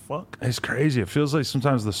 what the fuck? It's crazy. It feels like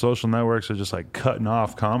sometimes the social networks are just like cutting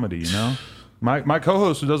off comedy, you know? My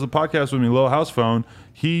co-host who does the podcast with me, Lil House Phone,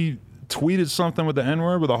 he tweeted something with the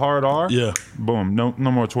N-word with a hard R. Yeah. Boom. No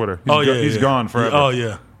more Twitter. He's gone forever. Oh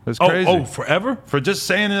yeah. That's crazy. Oh, forever? For just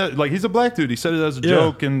saying it, like he's a black dude. He said it as a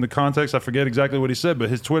joke in the context. I forget exactly what he said, but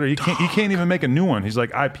his Twitter, he can't even make a new one. He's like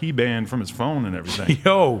IP banned from his phone and everything.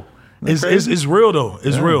 Yo, it's real though.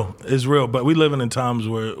 It's real. It's real. But we living in times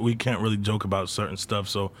where we can't really joke about certain stuff.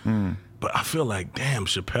 So, but I feel like, damn,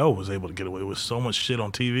 Chappelle was able to get away with so much shit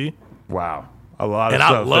on TV. Wow. A lot of and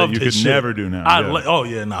stuff that you could shit. never do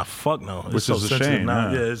now. Fuck no. It's Which so is a sensitive shame.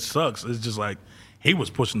 now. Yeah. Yeah, it sucks. It's just like, he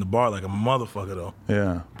was pushing the bar like a motherfucker though.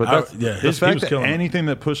 Yeah, but the fact that killing anything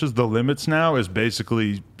that pushes the limits now is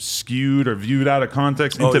basically skewed or viewed out of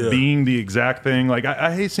context into being the exact thing. Like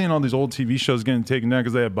I hate seeing all these old TV shows getting taken down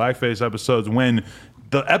because they have blackface episodes when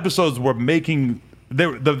the episodes were making.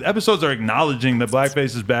 The episodes are acknowledging that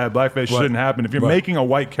blackface is bad, blackface shouldn't happen. If you're making a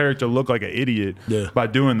white character look like an idiot by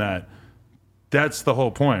doing that, that's the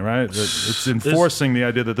whole point, right? It's enforcing the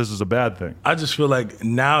idea that this is a bad thing. I just feel like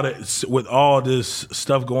now that with all this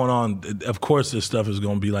stuff going on, of course this stuff is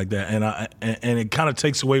going to be like that, and it kind of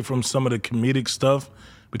takes away from some of the comedic stuff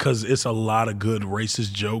because it's a lot of good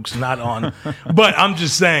racist jokes. Not on, but I'm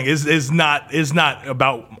just saying it's not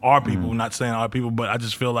about our people. Not saying our people, but I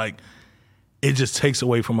just feel like it just takes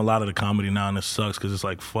away from a lot of the comedy now, and it sucks because it's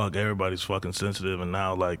like fuck, everybody's fucking sensitive, and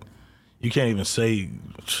now like. You can't even say,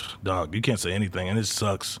 dog, you can't say anything, and it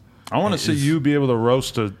sucks. I want to see you be able to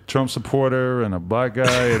roast a Trump supporter and a black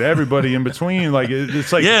guy and everybody in between. Like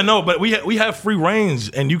it's like but we have free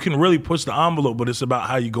range, and you can really push the envelope. But it's about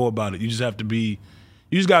how you go about it. You just gotta be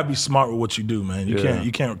smart with what you do, man.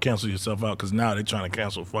 You can't cancel yourself out because now they're trying to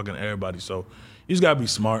cancel fucking everybody. So you just gotta be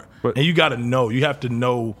smart, and you gotta know. You have to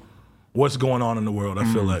know what's going on in the world, I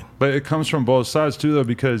feel like. But it comes from both sides, too, though,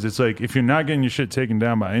 because it's like if you're not getting your shit taken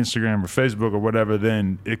down by Instagram or Facebook or whatever,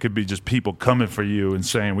 then it could be just people coming for you and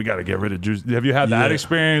saying, we got to get rid of Jews. Have you had that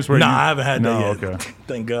experience? Where I haven't had that yet. Okay.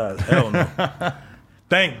 Thank God. Hell no.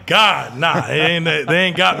 Thank God. Nah, they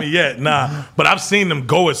ain't got me yet. Nah. But I've seen them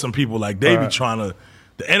go at some people. Like, they be trying to,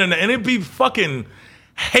 the internet, and it be fucking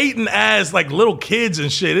hating ass, like, little kids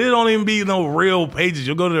and shit. It don't even be no real pages.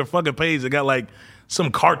 You'll go to their fucking page, they got, like,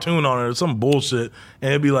 some cartoon on it or some bullshit,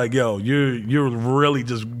 and it'd be like, yo, you're really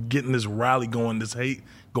just getting this rally going, this hate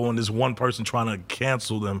going, this one person trying to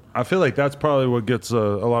cancel them. I feel like that's probably what gets a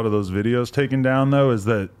lot of those videos taken down, though, is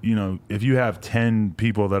that, you know, if you have 10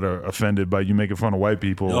 people that are offended by you making fun of white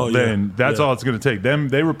people, then that's all it's going to take.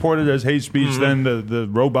 They report it as hate speech, then the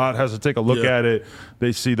robot has to take a look at it.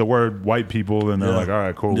 They see the word white people, and they're like, all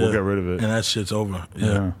right, cool, we'll get rid of it. And that shit's over.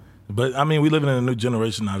 Yeah. But I mean, we living in a new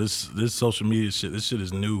generation now. This social media shit, this shit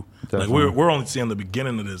is new. Definitely. Like we're only seeing the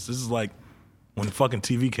beginning of this. This is like when fucking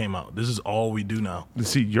TV came out. This is all we do now.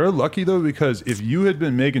 See, you're lucky though, because if you had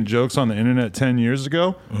been making jokes on the internet 10 years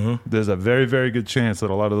ago, there's a very, very good chance that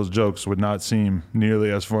a lot of those jokes would not seem nearly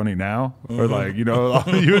as funny now. Or like, you know,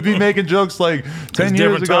 you would be making jokes like 10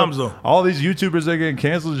 years ago. Times, though. All these YouTubers that getting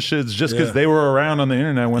canceled and shit is just because they were around on the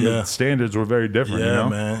internet when the standards were very different. Yeah, you know?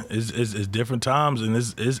 man. It's different times, and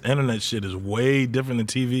this internet shit is way different than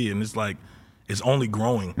TV, and it's like, it's only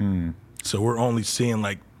growing. So we're only seeing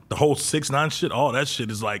like, the whole 6ix9ine shit, all that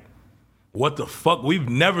shit is like, what the fuck? We've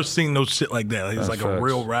never seen no shit like that. Like, it's like facts. A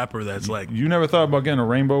real rapper that's like. You never thought about getting a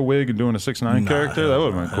rainbow wig and doing a 6ix9ine character? That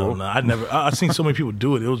would have been cool. I've seen so many people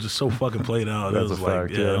do it. It was just so fucking played out. That's it was a like,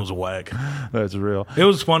 fact, it was whack. That's real. It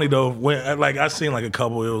was funny though. When like I seen like a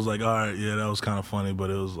couple, it was like, all right, yeah, that was kind of funny, but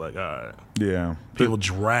it was like, all right. Yeah. People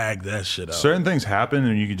drag that shit out. Certain things happen,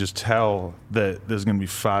 and you can just tell that there's going to be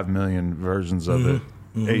 5 million versions of it.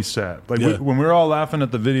 ASAP. Like when we were all laughing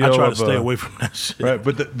at the video, I try to stay away from that shit. Right,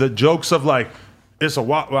 but the jokes of like, it's a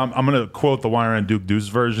waffle. I'm going to quote the YRN Duke Deuce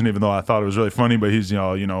version, even though I thought it was really funny. But he's,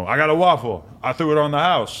 you know, I got a waffle. I threw it on the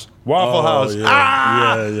house. Waffle House.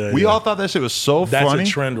 Yeah. We all thought that shit was so funny. That's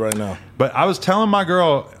a trend right now. But I was telling my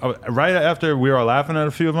girl right after we were laughing at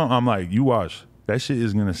a few of them, I'm like, you watch. That shit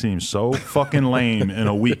is going to seem so fucking lame in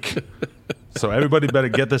a week. So everybody better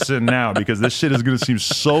get this in now, because this shit is going to seem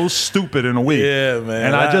so stupid in a week. Yeah, man.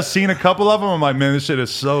 And I just seen a couple of them. I'm like, man, this shit is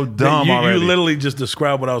so dumb already. You literally just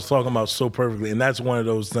described what I was talking about so perfectly. And that's one of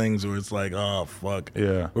those things where it's like, oh, fuck.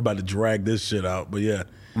 Yeah. We're about to drag this shit out. But yeah,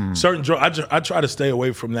 certain jokes, I try to stay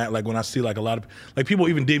away from that. Like when I see like a lot of, like people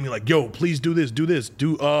even did me like, yo, please do this.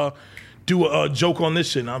 Do a joke on this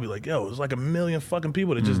shit. And I'll be like, yo, there's like 1 million fucking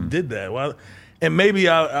people that just did that. Well, and maybe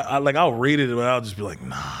I'll read it, but I'll just be like,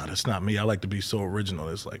 nah, that's not me. I like to be so original.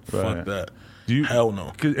 It's like, fuck that. Hell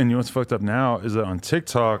no. And you know what's fucked up now is that on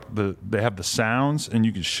TikTok, they have the sounds, and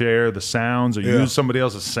you can share the sounds or use somebody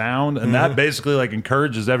else's sound, and that basically like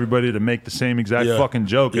encourages everybody to make the same exact fucking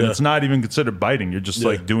joke, and it's not even considered biting. You're just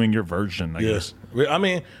like doing your version, I guess. I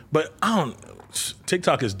mean, but I don't.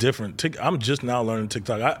 TikTok is different. I'm just now learning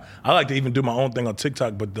TikTok. I like to even do my own thing on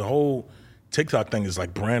TikTok, but the whole TikTok thing is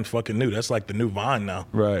like brand fucking new. That's like the new Vine now.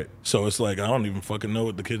 Right. So it's like I don't even fucking know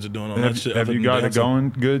what the kids are doing on that shit. Have you got it going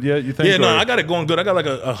good yet, you think? Yeah, no, I got it going good. I got like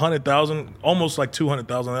 100,000, almost like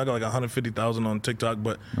 200,000. I got like 150,000 on TikTok,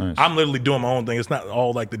 but I'm literally doing my own thing. It's not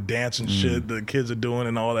all like the dance and shit the kids are doing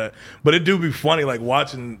and all that. But it do be funny like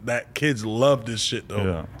watching that kids love this shit though.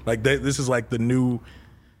 Yeah. Like this is like the new.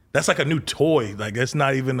 That's like a new toy. Like it's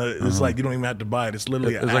not even it's like you don't even have to buy it. It's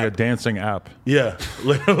literally it's like a dancing app. Yeah,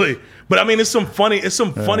 literally. But I mean, it's some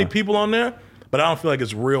funny people on there. But I don't feel like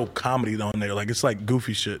it's real comedy on there. Like it's like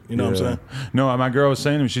goofy shit. You know what I'm saying? No, my girl was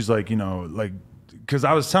saying to me, she's like, you know, like. Because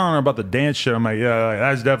I was telling her about the dance shit. I'm like, yeah, like,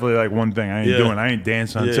 that's definitely like one thing I ain't doing. I ain't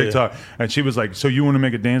dancing on TikTok. And she was like, so you want to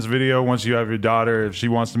make a dance video once you have your daughter, if she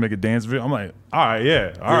wants to make a dance video? I'm like, all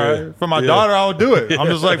right, all right. For my daughter, I'll do it. I'm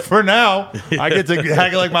just like, for now, I get to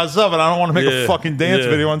hack it like myself, and I don't want to make a fucking dance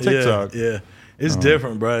video on TikTok. Yeah. It's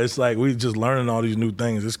different, bro. It's like we just learning all these new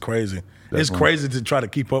things. It's crazy. Definitely. It's crazy to try to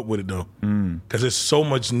keep up with it, though. Because there's so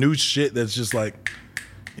much new shit that's just like,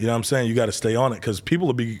 you know what I'm saying? You got to stay on it because people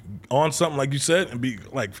will be on something like you said and be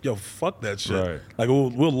like, yo, fuck that shit. Right. Like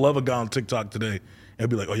we'll love a guy on TikTok today and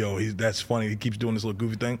be like, oh, yo, that's funny. He keeps doing this little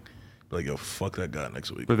goofy thing. Be like, yo, fuck that guy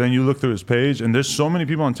next week. But then you look through his page and there's so many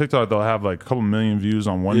people on TikTok that'll have like a couple million views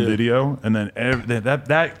on one video, and then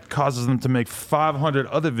that causes them to make 500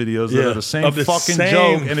 other videos that are the same fucking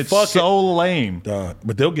joke, and it's so lame.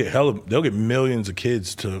 But they'll get millions of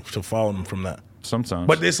kids to follow them from that. Sometimes.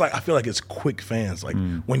 But it's like, I feel like it's quick fans. Like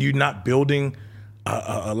when you're not building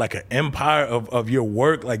like an empire of your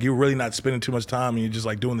work, like you're really not spending too much time and you're just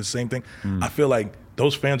like doing the same thing. I feel like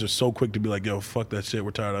those fans are so quick to be like, yo, fuck that shit, we're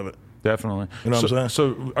tired of it. Definitely. You know what I'm saying?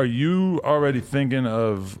 So are you already thinking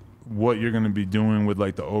of what you're going to be doing with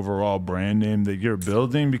like the overall brand name that you're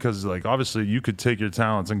building? Because like obviously you could take your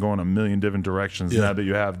talents and go in a million different directions now that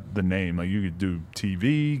you have the name. Like you could do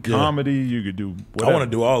TV, comedy, you could do whatever. I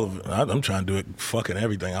want to do all of it. I'm trying to do it fucking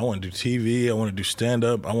everything. I want to do TV, I want to do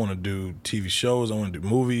stand-up, I want to do TV shows, I want to do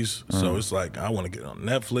movies. So it's like I want to get on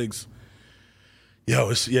Netflix.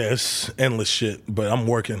 Yo, it's endless shit, but I'm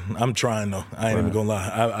working. I'm trying though. I ain't even gonna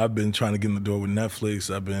lie. I've been trying to get in the door with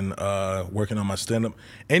Netflix. I've been working on my stand-up.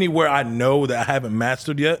 Anywhere I know that I haven't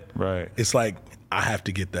mastered yet, it's like I have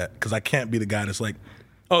to get that because I can't be the guy that's like,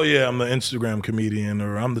 oh yeah, I'm the Instagram comedian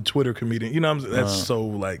or I'm the Twitter comedian. You know, that's so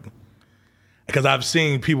like, because I've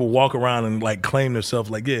seen people walk around and like claim themselves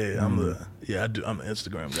like, I'm the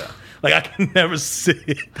Instagram guy. Like I can never see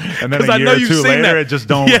it. And then a year or two later, it just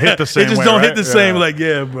don't hit the same way. It just don't hit the same. Like,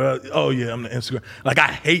 bro. Oh yeah, I'm the Instagram. Like I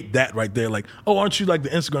hate that right there. Like, oh, aren't you like the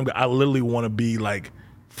Instagram guy? I literally want to be like,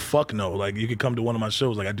 fuck no. Like you could come to one of my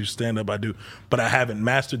shows. Like I do stand up, but I haven't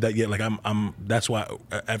mastered that yet. Like I'm. That's why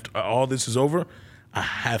after all this is over, I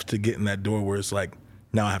have to get in that door where it's like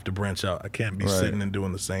now I have to branch out. I can't be sitting and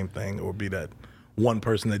doing the same thing or be that one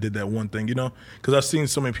person that did that one thing, you know? Because I've seen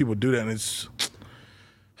so many people do that,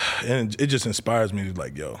 and it just inspires me to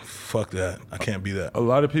like, yo, fuck that. I can't be that. A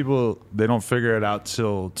lot of people, they don't figure it out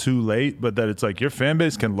till too late, but that it's like your fan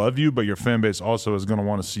base can love you, but your fan base also is going to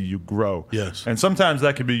want to see you grow. Yes. And sometimes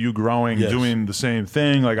that could be you growing, doing the same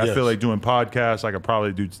thing. Like I feel like doing podcasts, I could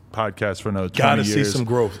probably do podcasts for another 20 years. Gotta see some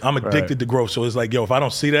growth. I'm addicted to growth. So it's like, yo, if I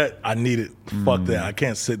don't see that, I need it. Fuck that. I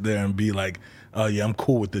can't sit there and be like, oh yeah, I'm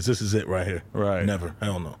cool with this. This is it right here. Right. Never.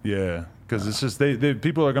 Hell no. Yeah. Because it's just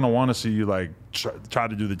people are gonna want to see you like try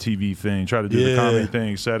to do the TV thing, try to do the comedy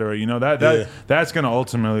thing, etc. You know that's gonna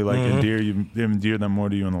ultimately like endear them more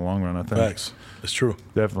to you in the long run. I think. Facts. It's true.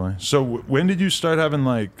 Definitely. So when did you start having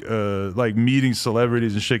like meeting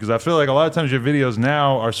celebrities and shit? Because I feel like a lot of times your videos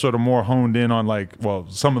now are sort of more honed in on like, well,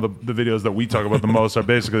 some of the videos that we talk about the most are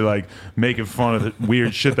basically like making fun of the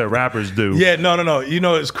weird shit that rappers do. Yeah. No. You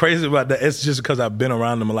know, it's crazy about that. It's just because I've been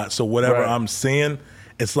around them a lot. So whatever I'm seeing,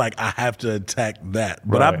 it's like I have to attack that.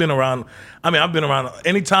 But I've been around,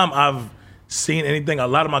 anytime I've seen anything, a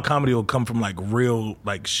lot of my comedy will come from like real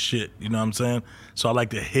like shit, you know what I'm saying? So I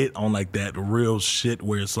like to hit on like that real shit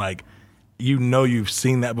where it's like, you know you've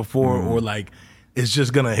seen that before or like it's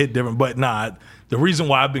just gonna hit different. But nah, the reason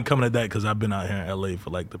why I've been coming at that because I've been out here in LA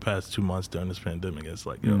for like the past 2 months during this pandemic. It's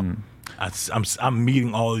like, yo, I'm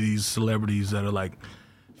meeting all of these celebrities that are like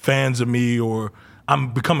fans of me or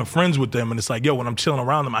I'm becoming friends with them, and it's like, yo, when I'm chilling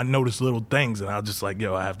around them, I notice little things, and I'll just like,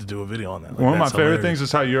 yo, I have to do a video on that. Like, one of my favorite things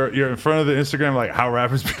is how you're in front of the Instagram, like how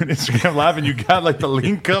rappers be on Instagram Live, and you got like the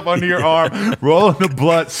lean cup under your arm, rolling the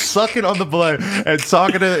blunt, sucking on the blunt, and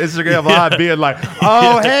talking to the Instagram Live, being like,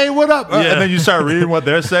 oh, hey, what up? And then you start reading what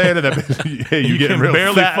they're saying, and then hey, you getting real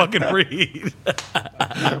barely fat. fucking read.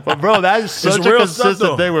 But bro, that is such a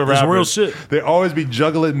consistent thing with rappers. It's real shit. They always be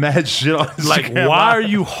juggling mad shit on Instagram. Like, why are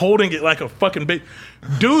you holding it like a fucking baby?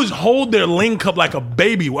 Dudes hold their lean cup like a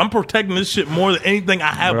baby. I'm protecting this shit more than anything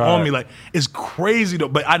I have on me. Like, it's crazy though.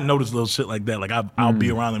 But I notice little shit like that. Like, I'll be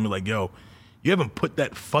around them and be like, yo, you haven't put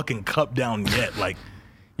that fucking cup down yet. Like,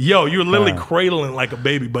 yo, you're literally cradling like a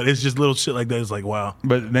baby, but it's just little shit like that. It's like, wow.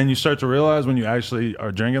 But then you start to realize when you actually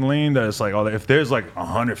are drinking lean that it's like, oh, if there's like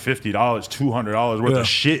 $150, $200 worth of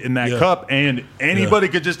shit in that cup, and anybody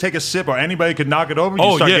could just take a sip or anybody could knock it over,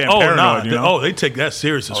 you start getting paranoid. You know? They take that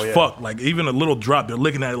serious as fuck. Like even a little drop, they're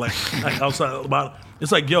looking at it like outside about.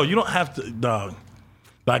 It's like, yo, you don't have to, dog.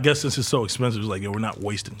 But I guess since it's so expensive, it's like, yo, we're not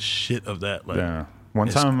wasting shit of that. Like, One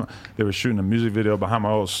time they were shooting a music video behind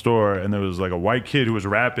my old store, and there was like a white kid who was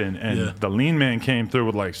rapping, and the lean man came through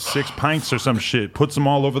with like 6 pints or some shit, puts them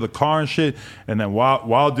all over the car and shit, and then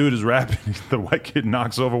while dude is rapping, the white kid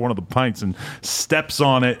knocks over one of the pints and steps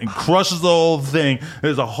on it and crushes the whole thing.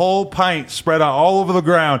 There's a whole pint spread out all over the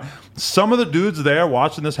ground. Some of the dudes there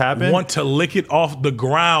watching this happen want to lick it off the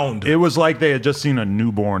ground. It was like they had just seen a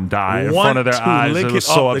newborn die in front of their eyes. It was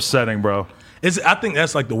so upsetting, bro. I think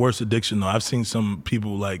that's like the worst addiction though. I've seen some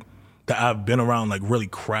people like that I've been around like really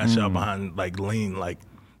crash out behind like lean. Like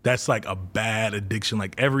that's like a bad addiction.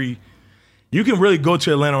 Like you can really go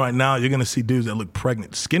to Atlanta right now, you're gonna see dudes that look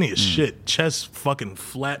pregnant, skinny as shit, chest fucking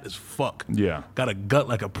flat as fuck. Yeah. Got a gut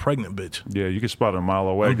like a pregnant bitch. Yeah, you can spot it a mile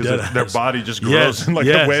away because their body just grows in like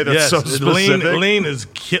the way that's so specific. Lean is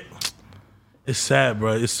it's sad,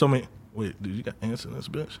 bro. It's so many. Wait, dude, you got ants in this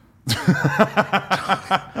bitch?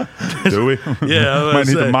 Do we? Yeah, might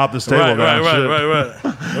need to mop this table. Right.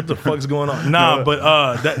 What the fuck's going on?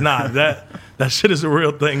 That shit is a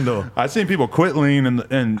real thing though. I've seen people quit lean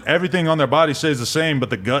and everything on their body stays the same,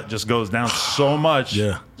 but the gut just goes down so much.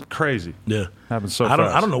 Yeah, crazy. Yeah, happens so I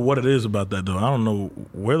fast. don't know what it is about that though. I don't know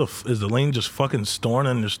where is the lean just fucking storing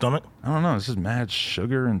in your stomach? I don't know. It's just mad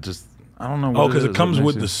sugar and just I don't know. Oh, What because it comes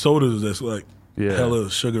with you... the sodas that's like Yeah. hella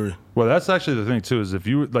sugary. Well, that's actually the thing too. Is if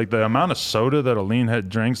you like the amount of soda that a lean head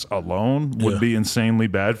drinks alone would Yeah. be insanely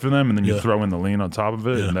bad for them, and then you Yeah. throw in the lean on top of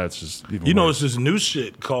it, Yeah. and that's just even You know, worse. it's this new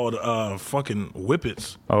shit called fucking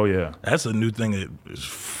Whippets. Oh yeah. That's a new thing that is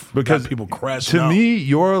Because got people crashing to out. me,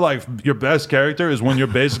 your best character is when you're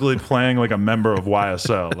basically playing like a member of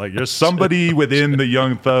YSL. Like you're somebody within the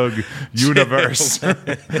Young Thug universe.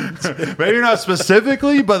 Maybe not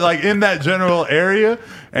specifically, but like in that general area.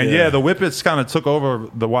 And yeah, the Whippets kind of took over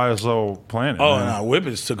the YSL planet. Oh, man. nah,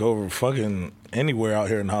 Whippets took over fucking anywhere out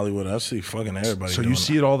here in Hollywood. I see fucking everybody. So doing you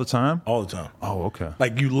see it all the time? all the time. Oh, okay.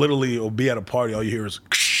 Like you literally will be at a party, all you hear is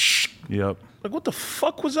Yep. like, what the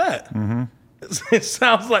fuck was that? Mm-hmm. It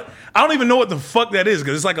sounds like I don't even know what the fuck that is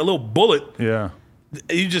because it's like a little bullet. Yeah.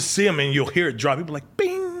 You just see them and you'll hear it drop. People like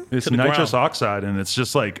bing. It's to the nitrous ground. oxide, and it's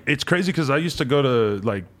just like it's crazy because I used to go to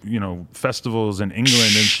like festivals in England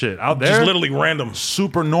and shit out there. Just literally random.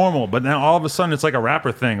 Super normal, but now all of a sudden it's like a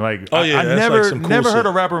rapper thing. Like Oh, yeah, I that's never like some cool never heard shit.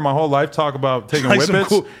 a rapper in my whole life talk about taking Like some whippets,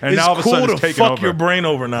 cool, and it's now all of a cool sudden to it's taking fuck over. your brain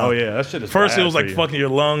over now. Oh yeah, that shit is First it bad was for like you. fucking your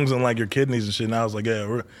lungs and like your kidneys and shit. Now it's like,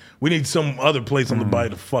 yeah, we need some other place on the body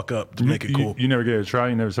to fuck up to make it cool. You never gave it a try.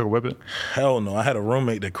 You never took a whippet. Hell no. I had a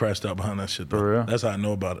roommate that crashed out behind that shit. Though. For real? That's how I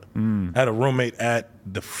know about it. I had a roommate at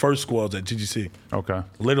the first school I was at, GGC. Okay.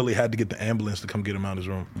 Literally had to get the ambulance to come get him out of his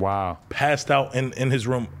room. Wow. Passed out in his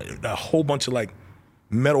room, a whole bunch of like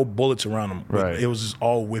metal bullets around him. But Right. it was just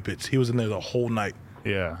all whippets. He was in there the whole night.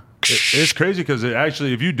 Yeah. It's crazy because it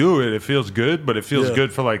actually, if you do it, it feels good, but it feels Yeah.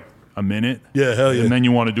 good for like a minute. Yeah, hell yeah. And then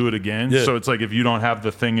you want to do it again. Yeah. So it's like if you don't have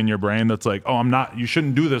the thing in your brain that's like, oh, you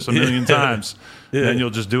shouldn't do this a million Yeah. times, Yeah. then you'll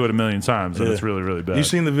just do it a million times. And Yeah. it's really, really bad. You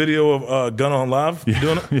seen the video of Gun on Live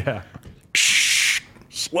doing it? Yeah.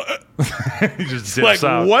 What? He just dips Like,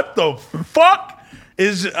 out. what the fuck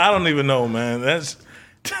is? I don't even know, man.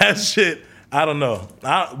 That shit. I don't know.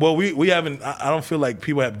 We haven't. I don't feel like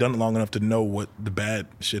people have done it long enough to know what the bad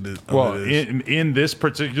shit is. Well, it is. in this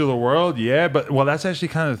particular world, yeah, but that's actually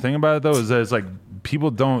kind of the thing about it though is that it's like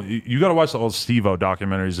people don't. You got to watch the old Steve-O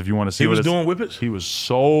documentaries if you want to see. He what was it's- doing whippets? He was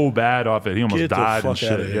so bad off it. He almost Get the died and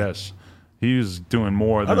fuck outta shit. here. Yes, he was doing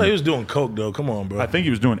more I than. thought he was doing coke though. Come on, bro. I think he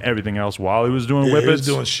was doing everything else while he was doing Yeah, whippets. he was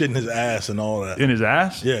doing shit in his ass and all that. in his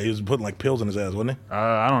ass. Yeah, he was putting like pills in his ass, wasn't he?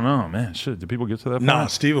 I don't know, man. Shit, did people get to that? Nah,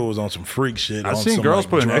 point? Steve was on some freak shit. I've on seen some, girls like,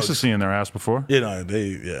 putting drugs. ecstasy in their ass before. You know, yeah.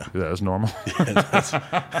 Yeah, that's normal.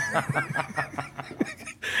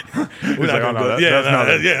 We're like, not oh, no, gonna that- go, that's not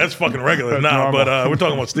it. that's fucking regular. That's nah, normal. but we're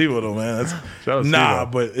talking about Steve though, man. Shout out Nah,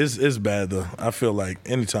 Steve-O. but it's bad though. I feel like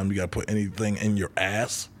anytime you got to put anything in your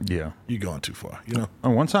ass, Yeah. you're going too far. You know.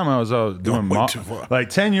 Oh, one time I was out doing way too far. like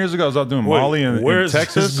 10 years ago. I was out doing Wait, Molly in where's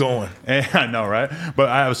Texas. this going? And, I know, right? But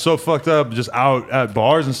I was so fucked up just out at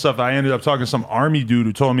bars and stuff. I ended up talking to some army dude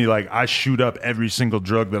who told me like I shoot up every single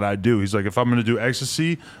drug that I do. He's like, if I'm gonna do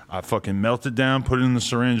ecstasy, I fucking melt it down, put it in the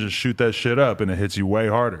syringe, and shoot that shit up, and it hits you way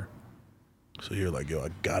harder. So you're like, yo, I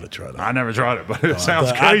gotta try that. I never tried it, but it sounds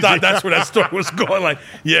I crazy. thought that's where that story was going. Like,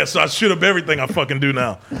 yeah, so I shoot up everything I fucking do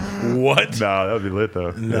now. What? Nah, that'd be lit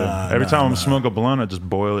though. Nah, Every nah, time I'm nah. smoke a blunt, I just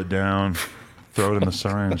boil it down, throw it in the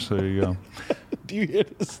syringe. There you go. Do you hear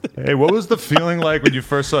this? Hey, what was the feeling like when you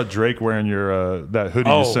first saw Drake wearing your that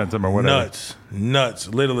hoodie you sent him or whatever? Nuts.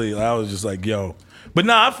 Literally, I was just like, yo. But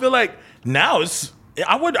nah, I feel like now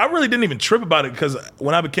I really didn't even trip about it because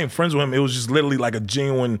when I became friends with him, it was just literally like a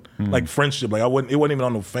genuine like friendship. Like it wasn't even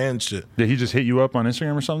on no fan shit. Did he just hit you up on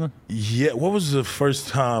Instagram or something? Yeah, what was the first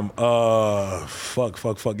time?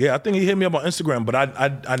 Fuck. Yeah, I think he hit me up on Instagram, but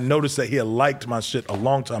I noticed that he had liked my shit a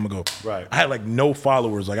long time ago. Right. I had like no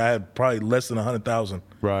followers. Like I had probably less than 100,000.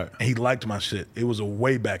 Right. And he liked my shit. It was a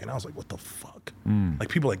way back, and I was like, what the fuck? Like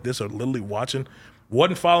people like this are literally watching.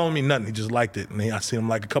 Wasn't following me, nothing. He just liked it. And then I seen him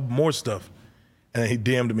like a couple more stuff. And then he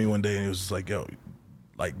DM'd me one day and he was just like, yo,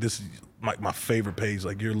 like this is like my favorite page.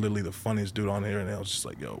 Like you're literally the funniest dude on here. And I was just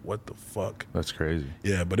like, yo, what the fuck? That's crazy.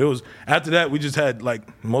 Yeah, but it was, after that, we just had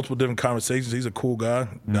like multiple different conversations. He's a cool guy,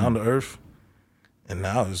 down to earth. And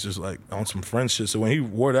now it's just like on some friend shit. So when he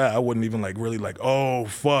wore that, I wasn't even like really like, oh,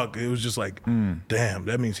 fuck. It was just like, damn,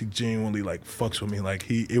 that means he genuinely like fucks with me. Like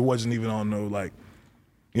it wasn't even on no like,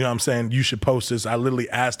 you know what I'm saying? You should post this. I literally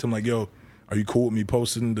asked him like, yo, are you cool with me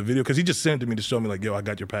posting the video? Because he just sent it to me to show me like, yo, I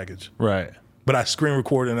got your package. Right. But I screen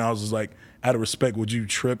recorded and I was just like, out of respect, would you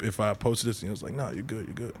trip if I posted this? And he was like, no, you're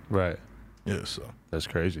good. Right. Yeah, so. That's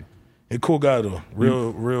crazy. A cool guy though.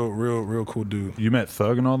 Real cool dude. You met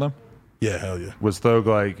Thug and all them? Yeah, hell yeah. Was Thug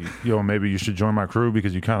like, yo, maybe you should join my crew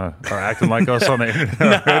because you kind of are acting like us on the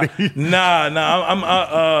internet already? Nah.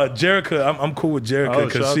 I'm Jerica. I'm cool with Jerica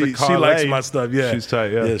because she likes my stuff. Yeah, she's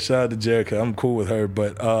tight. Yeah, shout out to Jerica. I'm cool with her,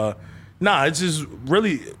 but nah, it's just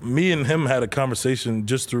really me and him had a conversation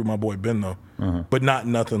just through my boy Ben though, but not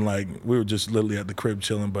nothing like we were just literally at the crib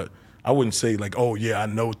chilling. But I wouldn't say like, oh yeah, I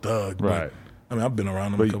know Thug. Right. But, I mean, I've been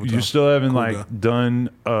around him a couple times. You still haven't Cool done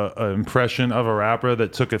an impression of a rapper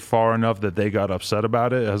that took it far enough that they got upset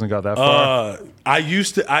about it? It hasn't got that far? I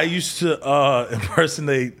used to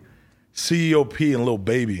impersonate CEOP and Lil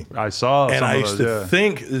Baby. I saw and some I of used those, to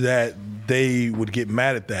think that they would get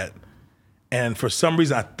mad at that. And for some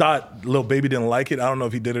reason, I thought Lil Baby didn't like it. I don't know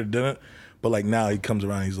if he did or didn't. But like now he comes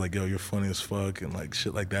around, he's like, yo, you're funny as fuck and like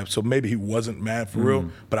shit like that. So maybe he wasn't mad for real,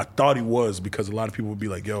 but I thought he was because a lot of people would be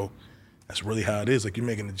like, yo, that's really how it is. Like, you're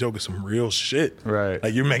making a joke of some real shit. Right.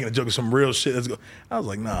 Like, you're making a joke of some real shit. Let's go. I was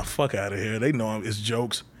like, nah, fuck out of here. They know it's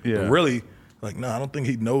jokes. Yeah. But really, like, nah, I don't think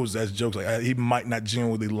he knows that's jokes. Like, he might not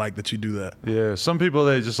genuinely like that you do that. Yeah, some people,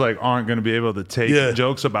 they just like aren't going to be able to take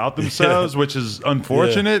jokes about themselves, which is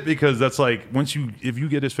unfortunate because that's like, if you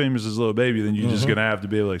get as famous as Lil Baby, then you're just going to have to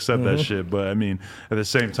be able to accept that shit. But I mean, at the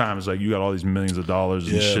same time, it's like you got all these millions of dollars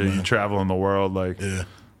and shit. Man. You travel in the world, like,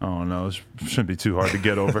 I don't know. It shouldn't be too hard to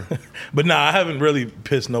get over. But nah, I haven't really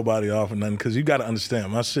pissed nobody off or nothing because you got to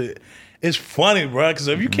understand my shit. It's funny, bro. Because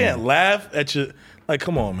if you can't laugh at your, like,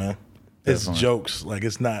 come on, man. It's jokes. Like,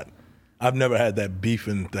 it's not. I've never had that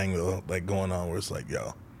beefing thing like going on where it's like,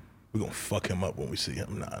 yo, we're gonna fuck him up when we see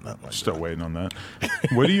him. Nah, not like Still waiting on that.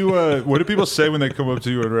 What do people say when they come up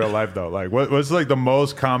to you in real life though? Like, what's like the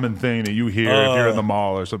most common thing that you hear if you're in the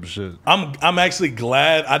mall or some shit? I'm actually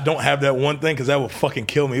glad I don't have that one thing because that would fucking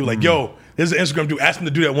kill me. Like, yo, there's an Instagram dude, ask him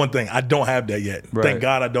to do that one thing. I don't have that yet. Right. Thank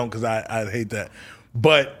God I don't because I hate that.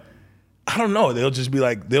 But I don't know. They'll be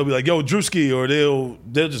like, yo, Drewski, or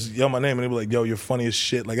they'll just yell my name and they'll be like, yo, you're funny as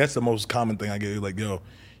shit. Like, that's the most common thing I get. Like, yo,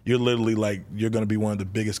 you're literally like, you're gonna be one of the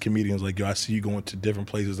biggest comedians. Like, yo, I see you going to different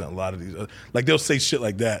places than a lot of these. Like, they'll say shit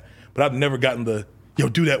like that. But I've never gotten the, yo,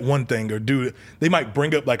 do that one thing or do it. They might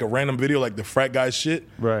bring up like a random video, like the frat guy shit.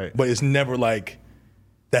 Right. But it's never like,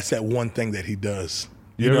 that's that one thing that he does.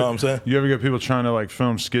 You know what I'm saying? You ever get people trying to like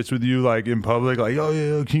film skits with you like in public? Like, oh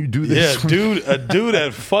yeah, can you do this? Yeah, a dude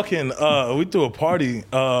at fucking, we threw a party,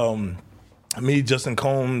 me, Justin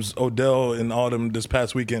Combs, Odell, and all them this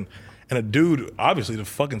past weekend. And a dude, obviously the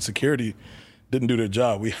fucking security didn't do their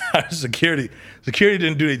job. We hired security. Security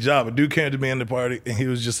didn't do their job. A dude came to me in the party and he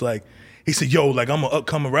was just like, he said, yo, like I'm an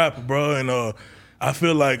upcoming rapper, bro. And I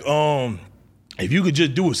feel like if you could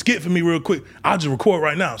just do a skit for me real quick, I'll just record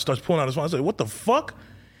right now. Starts pulling out his phone. I said, what the fuck?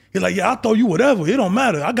 He's like, yeah, I'll throw you whatever. It don't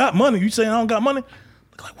matter. I got money. You saying I don't got money?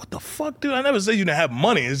 Like, what the fuck, dude? I never said you didn't have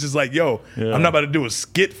money. It's just like, yo, I'm not about to do a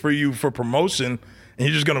skit for you for promotion and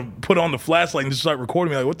you're just going to put on the flashlight and just start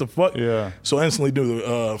recording me. Like, what the fuck? Yeah. So instantly,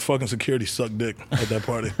 dude, fucking security sucked dick at that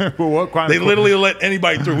party. Well, what kind they literally let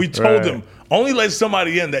anybody through. We told them, only let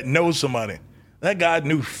somebody in that knows somebody. That guy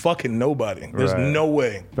knew fucking nobody. There's no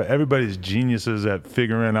way. But everybody's geniuses at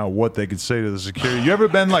figuring out what they could say to the security. You ever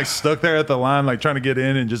been like stuck there at the line, like trying to get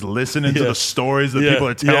in and just listening to the stories that people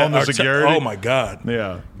are telling the security? Oh my God.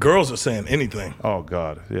 Yeah. Girls are saying anything. Oh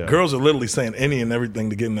God. Yeah. Girls are literally saying any and everything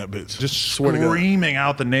to get in that bitch. Just screaming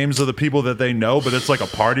out the names of the people that they know, but it's like a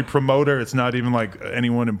party promoter. It's not even like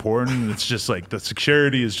anyone important. It's just like the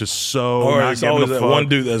security is just so. Or not it's always a that fuck. one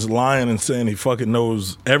dude that's lying and saying he fucking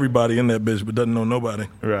knows everybody in that bitch, but doesn't know nobody.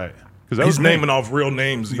 Right. He's naming off real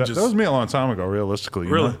names. That was me a long time ago, realistically.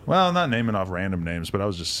 You Really? know? Well, not naming off random names, but I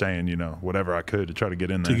was just saying, whatever I could to try to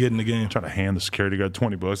get in there. To get in the game. Trying to hand the security guard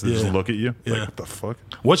 $20 and just look at you. Yeah. Like, what the fuck?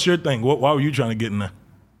 What's your thing? Why were you trying to get in there?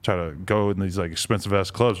 Try to go in these like expensive ass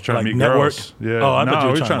clubs, try Like to meet network? girls. Yeah. Oh, I thought you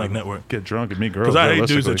were we're trying to, like, network. Get drunk and meet girls. Because I hate dudes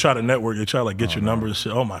that realistically. try to network. They try to like get your number and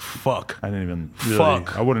shit. Oh my fuck. I didn't even really,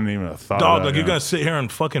 Fuck. I wouldn't even have thought Dog, of that. like you're gonna sit here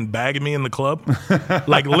and fucking bag me in the club?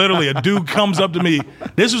 Like literally, a dude comes up to me.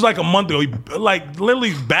 This was like a month ago. He like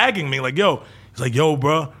literally bagging me. Like, yo, he's like, yo,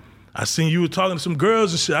 bro, I seen you were talking to some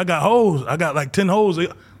girls and shit. I got hoes. I got like 10 hoes.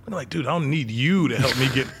 I'm like, dude, I don't need you to help me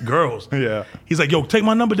get girls. Yeah. He's like, yo, take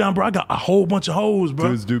my number down, bro. I got a whole bunch of hoes, bro.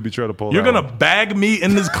 Dudes do be trying to pull You're that gonna one. bag me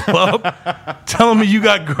in this club telling me you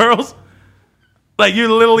got girls? Like, you're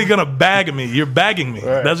literally gonna bag me. You're bagging me.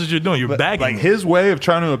 Right. That's what you're doing. You're bagging Like me. his way of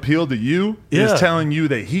trying to appeal to you is telling you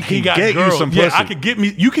that he can got get girls. you some pussy.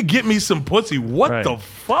 Yeah, you could get me some pussy. What Right. the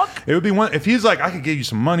fuck? It would be one if he's like, I could get you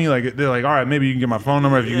some money. Like they're like, all right, maybe you can get my phone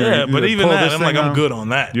number if you Yeah, can. but even pull that, this I'm thing like, I'm out. good on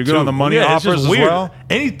that. You're good too. on the money Yeah, it's offers just as weird. well?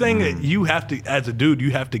 Anything that you have to, as a dude,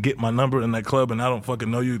 you have to get my number in that club, and I don't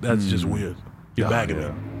fucking know you. That's just weird. You're bagging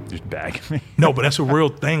me. Just bagging me. No, but that's a real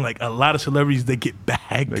thing. Like a lot of celebrities, they get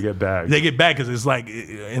bagged. They get bagged. They get bagged because it's like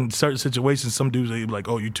in certain situations, some dudes they be like,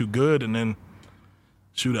 "Oh, you too good," and then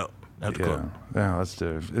shoot out at the club. Yeah, that's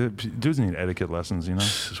dudes need etiquette lessons, you know.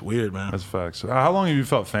 It's weird, man. That's facts. How long have you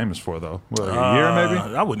felt famous for, though? What, like a year,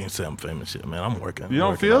 maybe? I wouldn't even say I'm famous yet, man. I'm working. You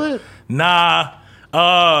don't feel it? Nah.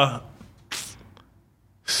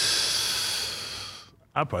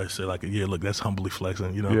 I'd probably say like a year. Look, that's humbly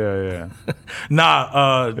flexing, you know? Yeah.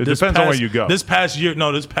 Nah. It depends on where you go. This past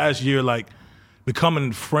year, like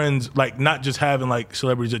becoming friends, like not just having like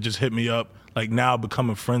celebrities that just hit me up, like now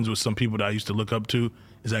becoming friends with some people that I used to look up to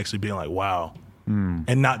is actually being like, wow.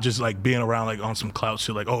 And not just like being around like on some clout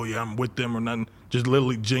shit, like, oh yeah, I'm with them or nothing. Just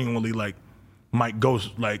literally genuinely like might go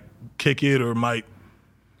like kick it or might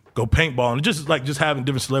go paintball. And just having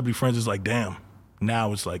different celebrity friends is like, damn.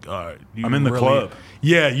 Now it's like, all right. I'm in the club.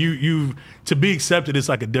 Yeah, you to be accepted, it's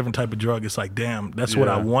like a different type of drug. It's like, damn, that's what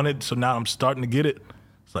I wanted. So now I'm starting to get it.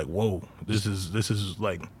 It's like, whoa, this is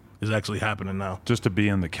like, it's actually happening now. Just to be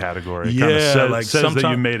in the category. Yeah, like says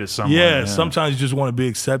that you made it somewhere. Yeah, sometimes you just want to be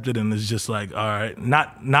accepted, and it's just like, all right,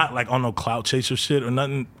 not like on no clout chaser shit or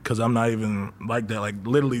nothing, because I'm not even like that. Like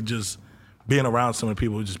literally just being around some of the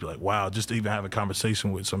people would just be like, wow, just to even have a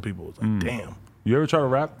conversation with some people, it's like, damn. You ever try to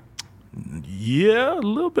rap? Yeah, a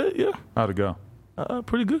little bit, yeah. How'd it go?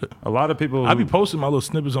 Pretty good. A lot of people. I be posting my little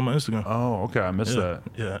snippets on my Instagram. Oh, okay. I missed that.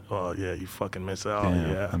 Yeah. Oh, yeah. You fucking miss out.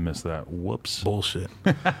 Damn, Yeah. I missed that. Whoops. Bullshit.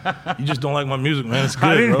 You just don't like my music, man. It's good.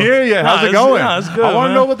 I didn't bro. hear you. How's it going? It's good. I want to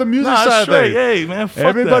man. know what the music side straight. is. Hey, man. Fuck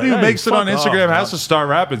Everybody that. who makes it on fuck Instagram off, has to start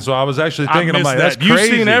rapping. So I was actually thinking, I I'm like, missed that's that. crazy.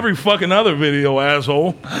 You've seen every fucking other video,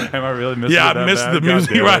 asshole. Am I really missing it? Yeah, I that missed bad? the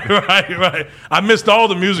music. Right. I missed all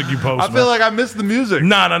the music you post. I feel like I missed the music.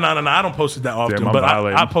 No. I don't post it that often, Damn, I'm but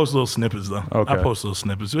violating. I post little snippets though. Okay. I post little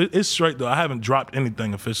snippets. It's straight though. I haven't dropped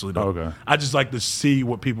anything officially though. Okay. I just like to see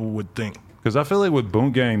what people would think. Because I feel like with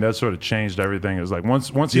Boom Gang, that sort of changed everything. It was like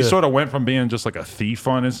once he sort of went from being just like a thief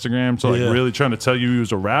on Instagram to like really trying to tell you he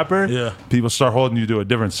was a rapper, people start holding you to a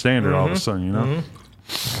different standard all of a sudden, you know?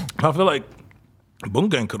 I feel like Boom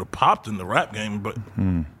Gang could have popped in the rap game, but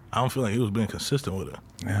I don't feel like he was being consistent with it.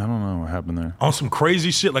 Yeah, I don't know what happened there. On some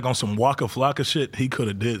crazy shit, like on some Waka Flocka shit, he could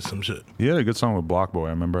have did some shit. He had a good song with Block Boy, I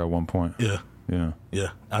remember at one point. Yeah.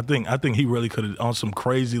 I think he really could have, on some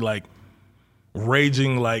crazy like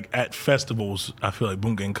raging like at festivals, I feel like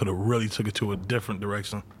Boom Gang could have really took it to a different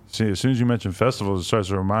direction. See, as soon as you mention festivals, it starts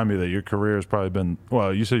to remind me that your career has probably been,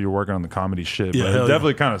 well, you said you're working on the comedy shit, but it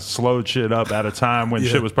definitely kind of slowed shit up at a time when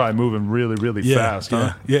shit was probably moving really, really fast,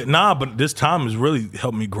 huh? Yeah, nah, but this time has really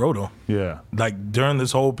helped me grow, though. Yeah. Like, during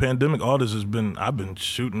this whole pandemic, all this has been, I've been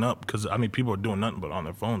shooting up, because, I mean, people are doing nothing but on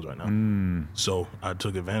their phones right now. So I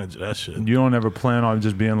took advantage of that shit. You don't ever plan on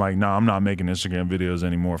just being like, nah, I'm not making Instagram videos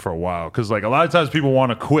anymore for a while? Because, like, a lot of times people want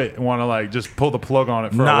to quit and want to, like, just pull the plug on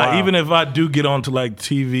it for a while. Nah, even if I do get onto, like,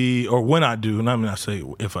 TV, or when I do, and I mean, I say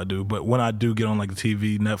if I do, but when I do get on, like,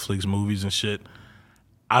 TV, Netflix, movies and shit,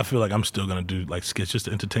 I feel like I'm still going to do, like, skits just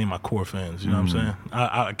to entertain my core fans, you know what I'm saying?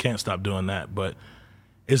 I can't stop doing that, but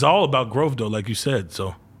it's all about growth, though, like you said,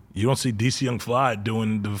 so you don't see DC Young Fly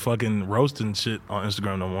doing the fucking roasting shit on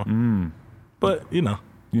Instagram no more. But, you know.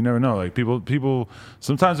 You never know. Like people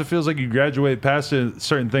sometimes it feels like you graduate past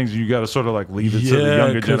certain things and you got to sort of like leave it to the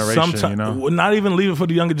younger generation, you know? Not even leave it for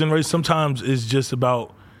the younger generation. Sometimes it's just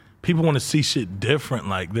about people want to see shit different.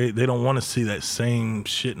 Like they don't want to see that same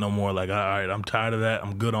shit no more. Like, all right, I'm tired of that.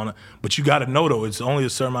 I'm good on it. But you got to know, though, it's only a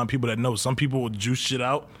certain amount of people that know. Some people will juice shit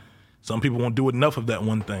out. Some people won't do enough of that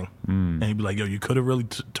one thing. And you'd be like, yo, you could have really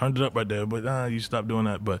turned it up right there, but you stopped doing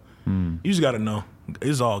that. But you just got to know.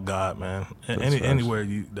 It's all God, man. Anywhere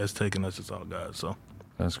that's taking us, it's all God. So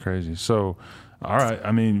that's crazy. So, all right.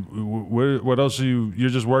 I mean, what else are you're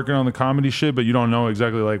just working on the comedy shit, but you don't know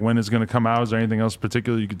exactly like when it's going to come out? Is there anything else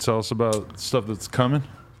particular you could tell us about stuff that's coming?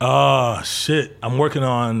 Shit. I'm working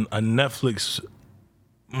on a Netflix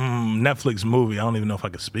movie. I don't even know if I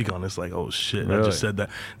could speak on this. Like, oh shit, really? I just said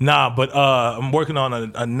that. Nah, but I'm working on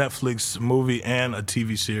a Netflix movie and a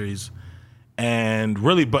TV series. And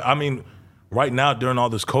really, but I mean, right now during all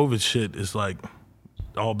this COVID shit, it's like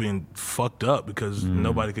all being fucked up because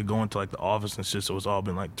nobody could go into like the office and shit. So it's all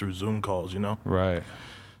been like through Zoom calls, you know? Right.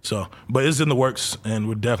 So, but it's in the works and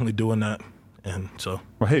we're definitely doing that. And so.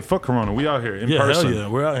 Well, hey, fuck Corona. We out here in person. Hell yeah,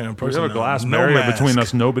 we're out here in person. We have a glass barrier between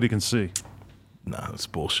us nobody can see. Nah, it's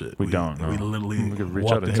bullshit. We don't. No. We literally we could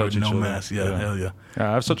reach out and touch each other. No mask. Yeah, hell yeah.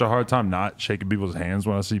 I have such a hard time not shaking people's hands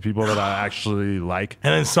when I see people that I actually like.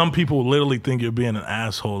 And then some people literally think you're being an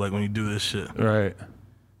asshole, like when you do this shit. Right.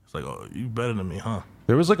 It's like, oh, you better than me, huh?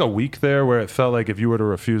 There was like a week there where it felt like if you were to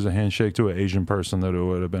refuse a handshake to an Asian person, that it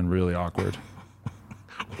would have been really awkward.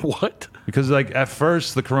 What? Because like at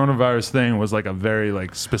first the coronavirus thing was like a very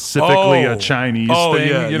like specifically a Chinese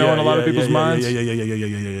thing, in a lot of people's minds.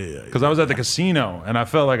 Yeah. Because I was at the casino and I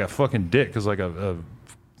felt like a fucking dick because like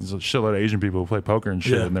there's a shitload of Asian people who play poker and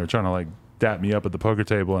shit, and they were trying to like dap me up at the poker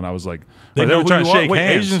table, and I was like, they were trying to shake Wait,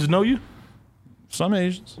 hands. Asians know you? Some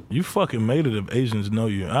Asians. You fucking made it if Asians know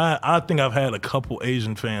you. I think I've had a couple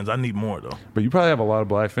Asian fans. I need more though. But you probably have a lot of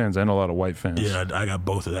black fans and a lot of white fans. Yeah, I got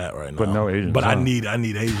both of that right now. But no Asians. But huh? I need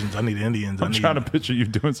Asians. I need Indians. I'm trying to picture you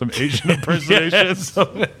doing some Asian impersonations. I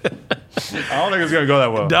don't think it's gonna go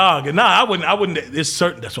that well. Dog, nah, I wouldn't. It's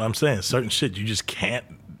certain. That's what I'm saying. Certain shit you just can't.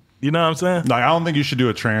 You know what I'm saying? Like I don't think you should do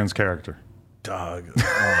a trans character. Dog,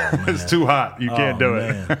 it's too hot. You can't do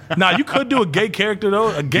it. Nah, you could do a gay character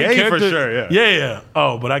though. A gay character for sure. Yeah.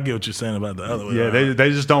 Oh, but I get what you're saying about the other way. Yeah,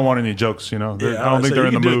 they just don't want any jokes. I don't think they're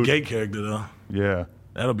in the mood. Do a gay character though. Yeah,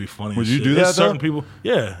 that'll be funny. Would you do that? Certain people.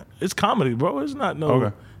 Yeah, it's comedy, bro. It's not no.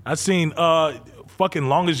 Okay. I seen fucking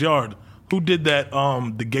Longest Yard. Who did that?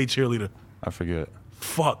 The gay cheerleader. I forget.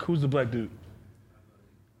 Fuck. Who's the black dude?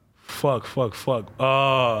 Fuck.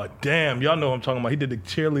 Damn. Y'all know what I'm talking about. He did the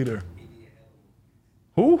cheerleader.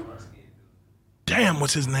 Who? Damn,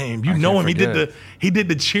 what's his name? You know him. Forget. He did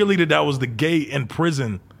the cheerleader that was the gay in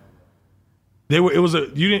prison.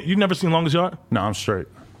 You never seen Longest Yard? No, I'm straight.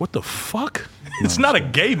 What the fuck? It's not a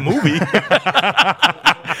gay movie.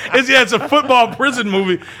 It's a football prison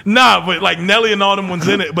movie. Nah, but like Nelly and all them ones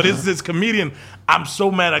in it. But it's this comedian. I'm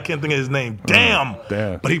so mad I can't think of his name. Damn.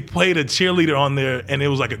 Damn. But he played a cheerleader on there, and it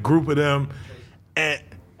was like a group of them. And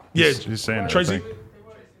yeah, he's saying Tracy. It,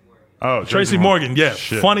 Oh, Tracy Morgan, yeah,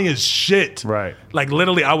 shit. Funny as shit. Right. Like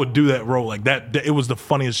literally, I would do that role like that. It was the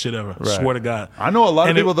funniest shit ever. Right. Swear to God. I know a lot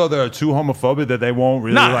of people though that are too homophobic that they won't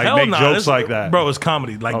really make jokes like that. Bro, it's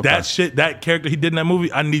comedy. Like that shit, that character he did in that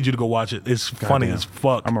movie. I need you to go watch it. It's funny as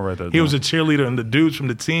fuck. I'm gonna write that down. He was a cheerleader, and the dudes from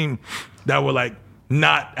the team that were like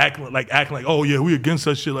not acting like, oh yeah, we against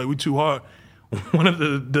that shit. Like we too hard. One of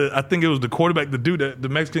the I think it was the quarterback, the dude that the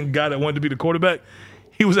Mexican guy that wanted to be the quarterback.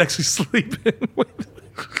 He was actually sleeping with.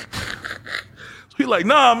 He like,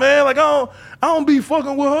 nah, man, like I don't be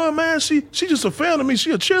fucking with her, man. She just a fan of me.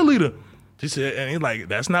 She a cheerleader. He said, and he's like,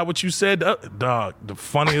 that's not what you said, dog. The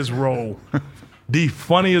funniest role, the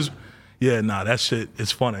funniest. Yeah, nah, that shit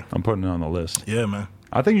is funny. I'm putting it on the list. Yeah, man.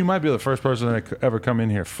 I think you might be the first person that ever come in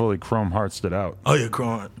here fully Chrome Hearts it out. Oh yeah,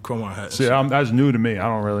 Chrome Heart. See, that's new to me. I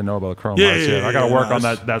don't really know about Chrome Hearts yet. I got to work on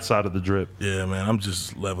that side of the drip. Yeah, man. I'm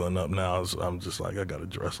just leveling up now. I'm just like I got to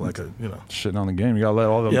dress like a shitting on the game. You got to let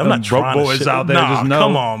all the I'm not broke boys out there just know.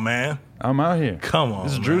 Come on, man. I'm out here. Come on.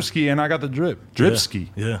 This is Drewski, and I got the drip. Dripski.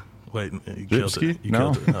 Yeah. Wait, you Dripski? killed it. You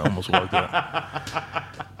killed it. I almost walked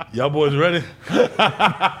out. Y'all boys ready?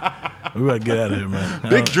 We gotta get out of here, man.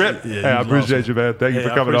 Big drip. Yeah, hey, I appreciate you, man. Thank you for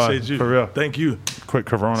coming on. You. For real. Thank you. Quick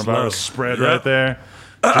coronavirus spread right there.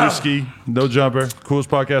 Drewski, No Jumper, coolest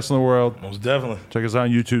podcast in the world. Most definitely. Check us out on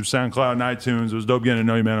YouTube, SoundCloud, and iTunes. It was dope getting to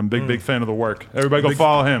know you, man. I'm a big fan of the work. Everybody go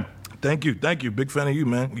follow him. Thank you. Big fan of you,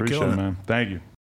 man. Appreciate it, man. Thank you.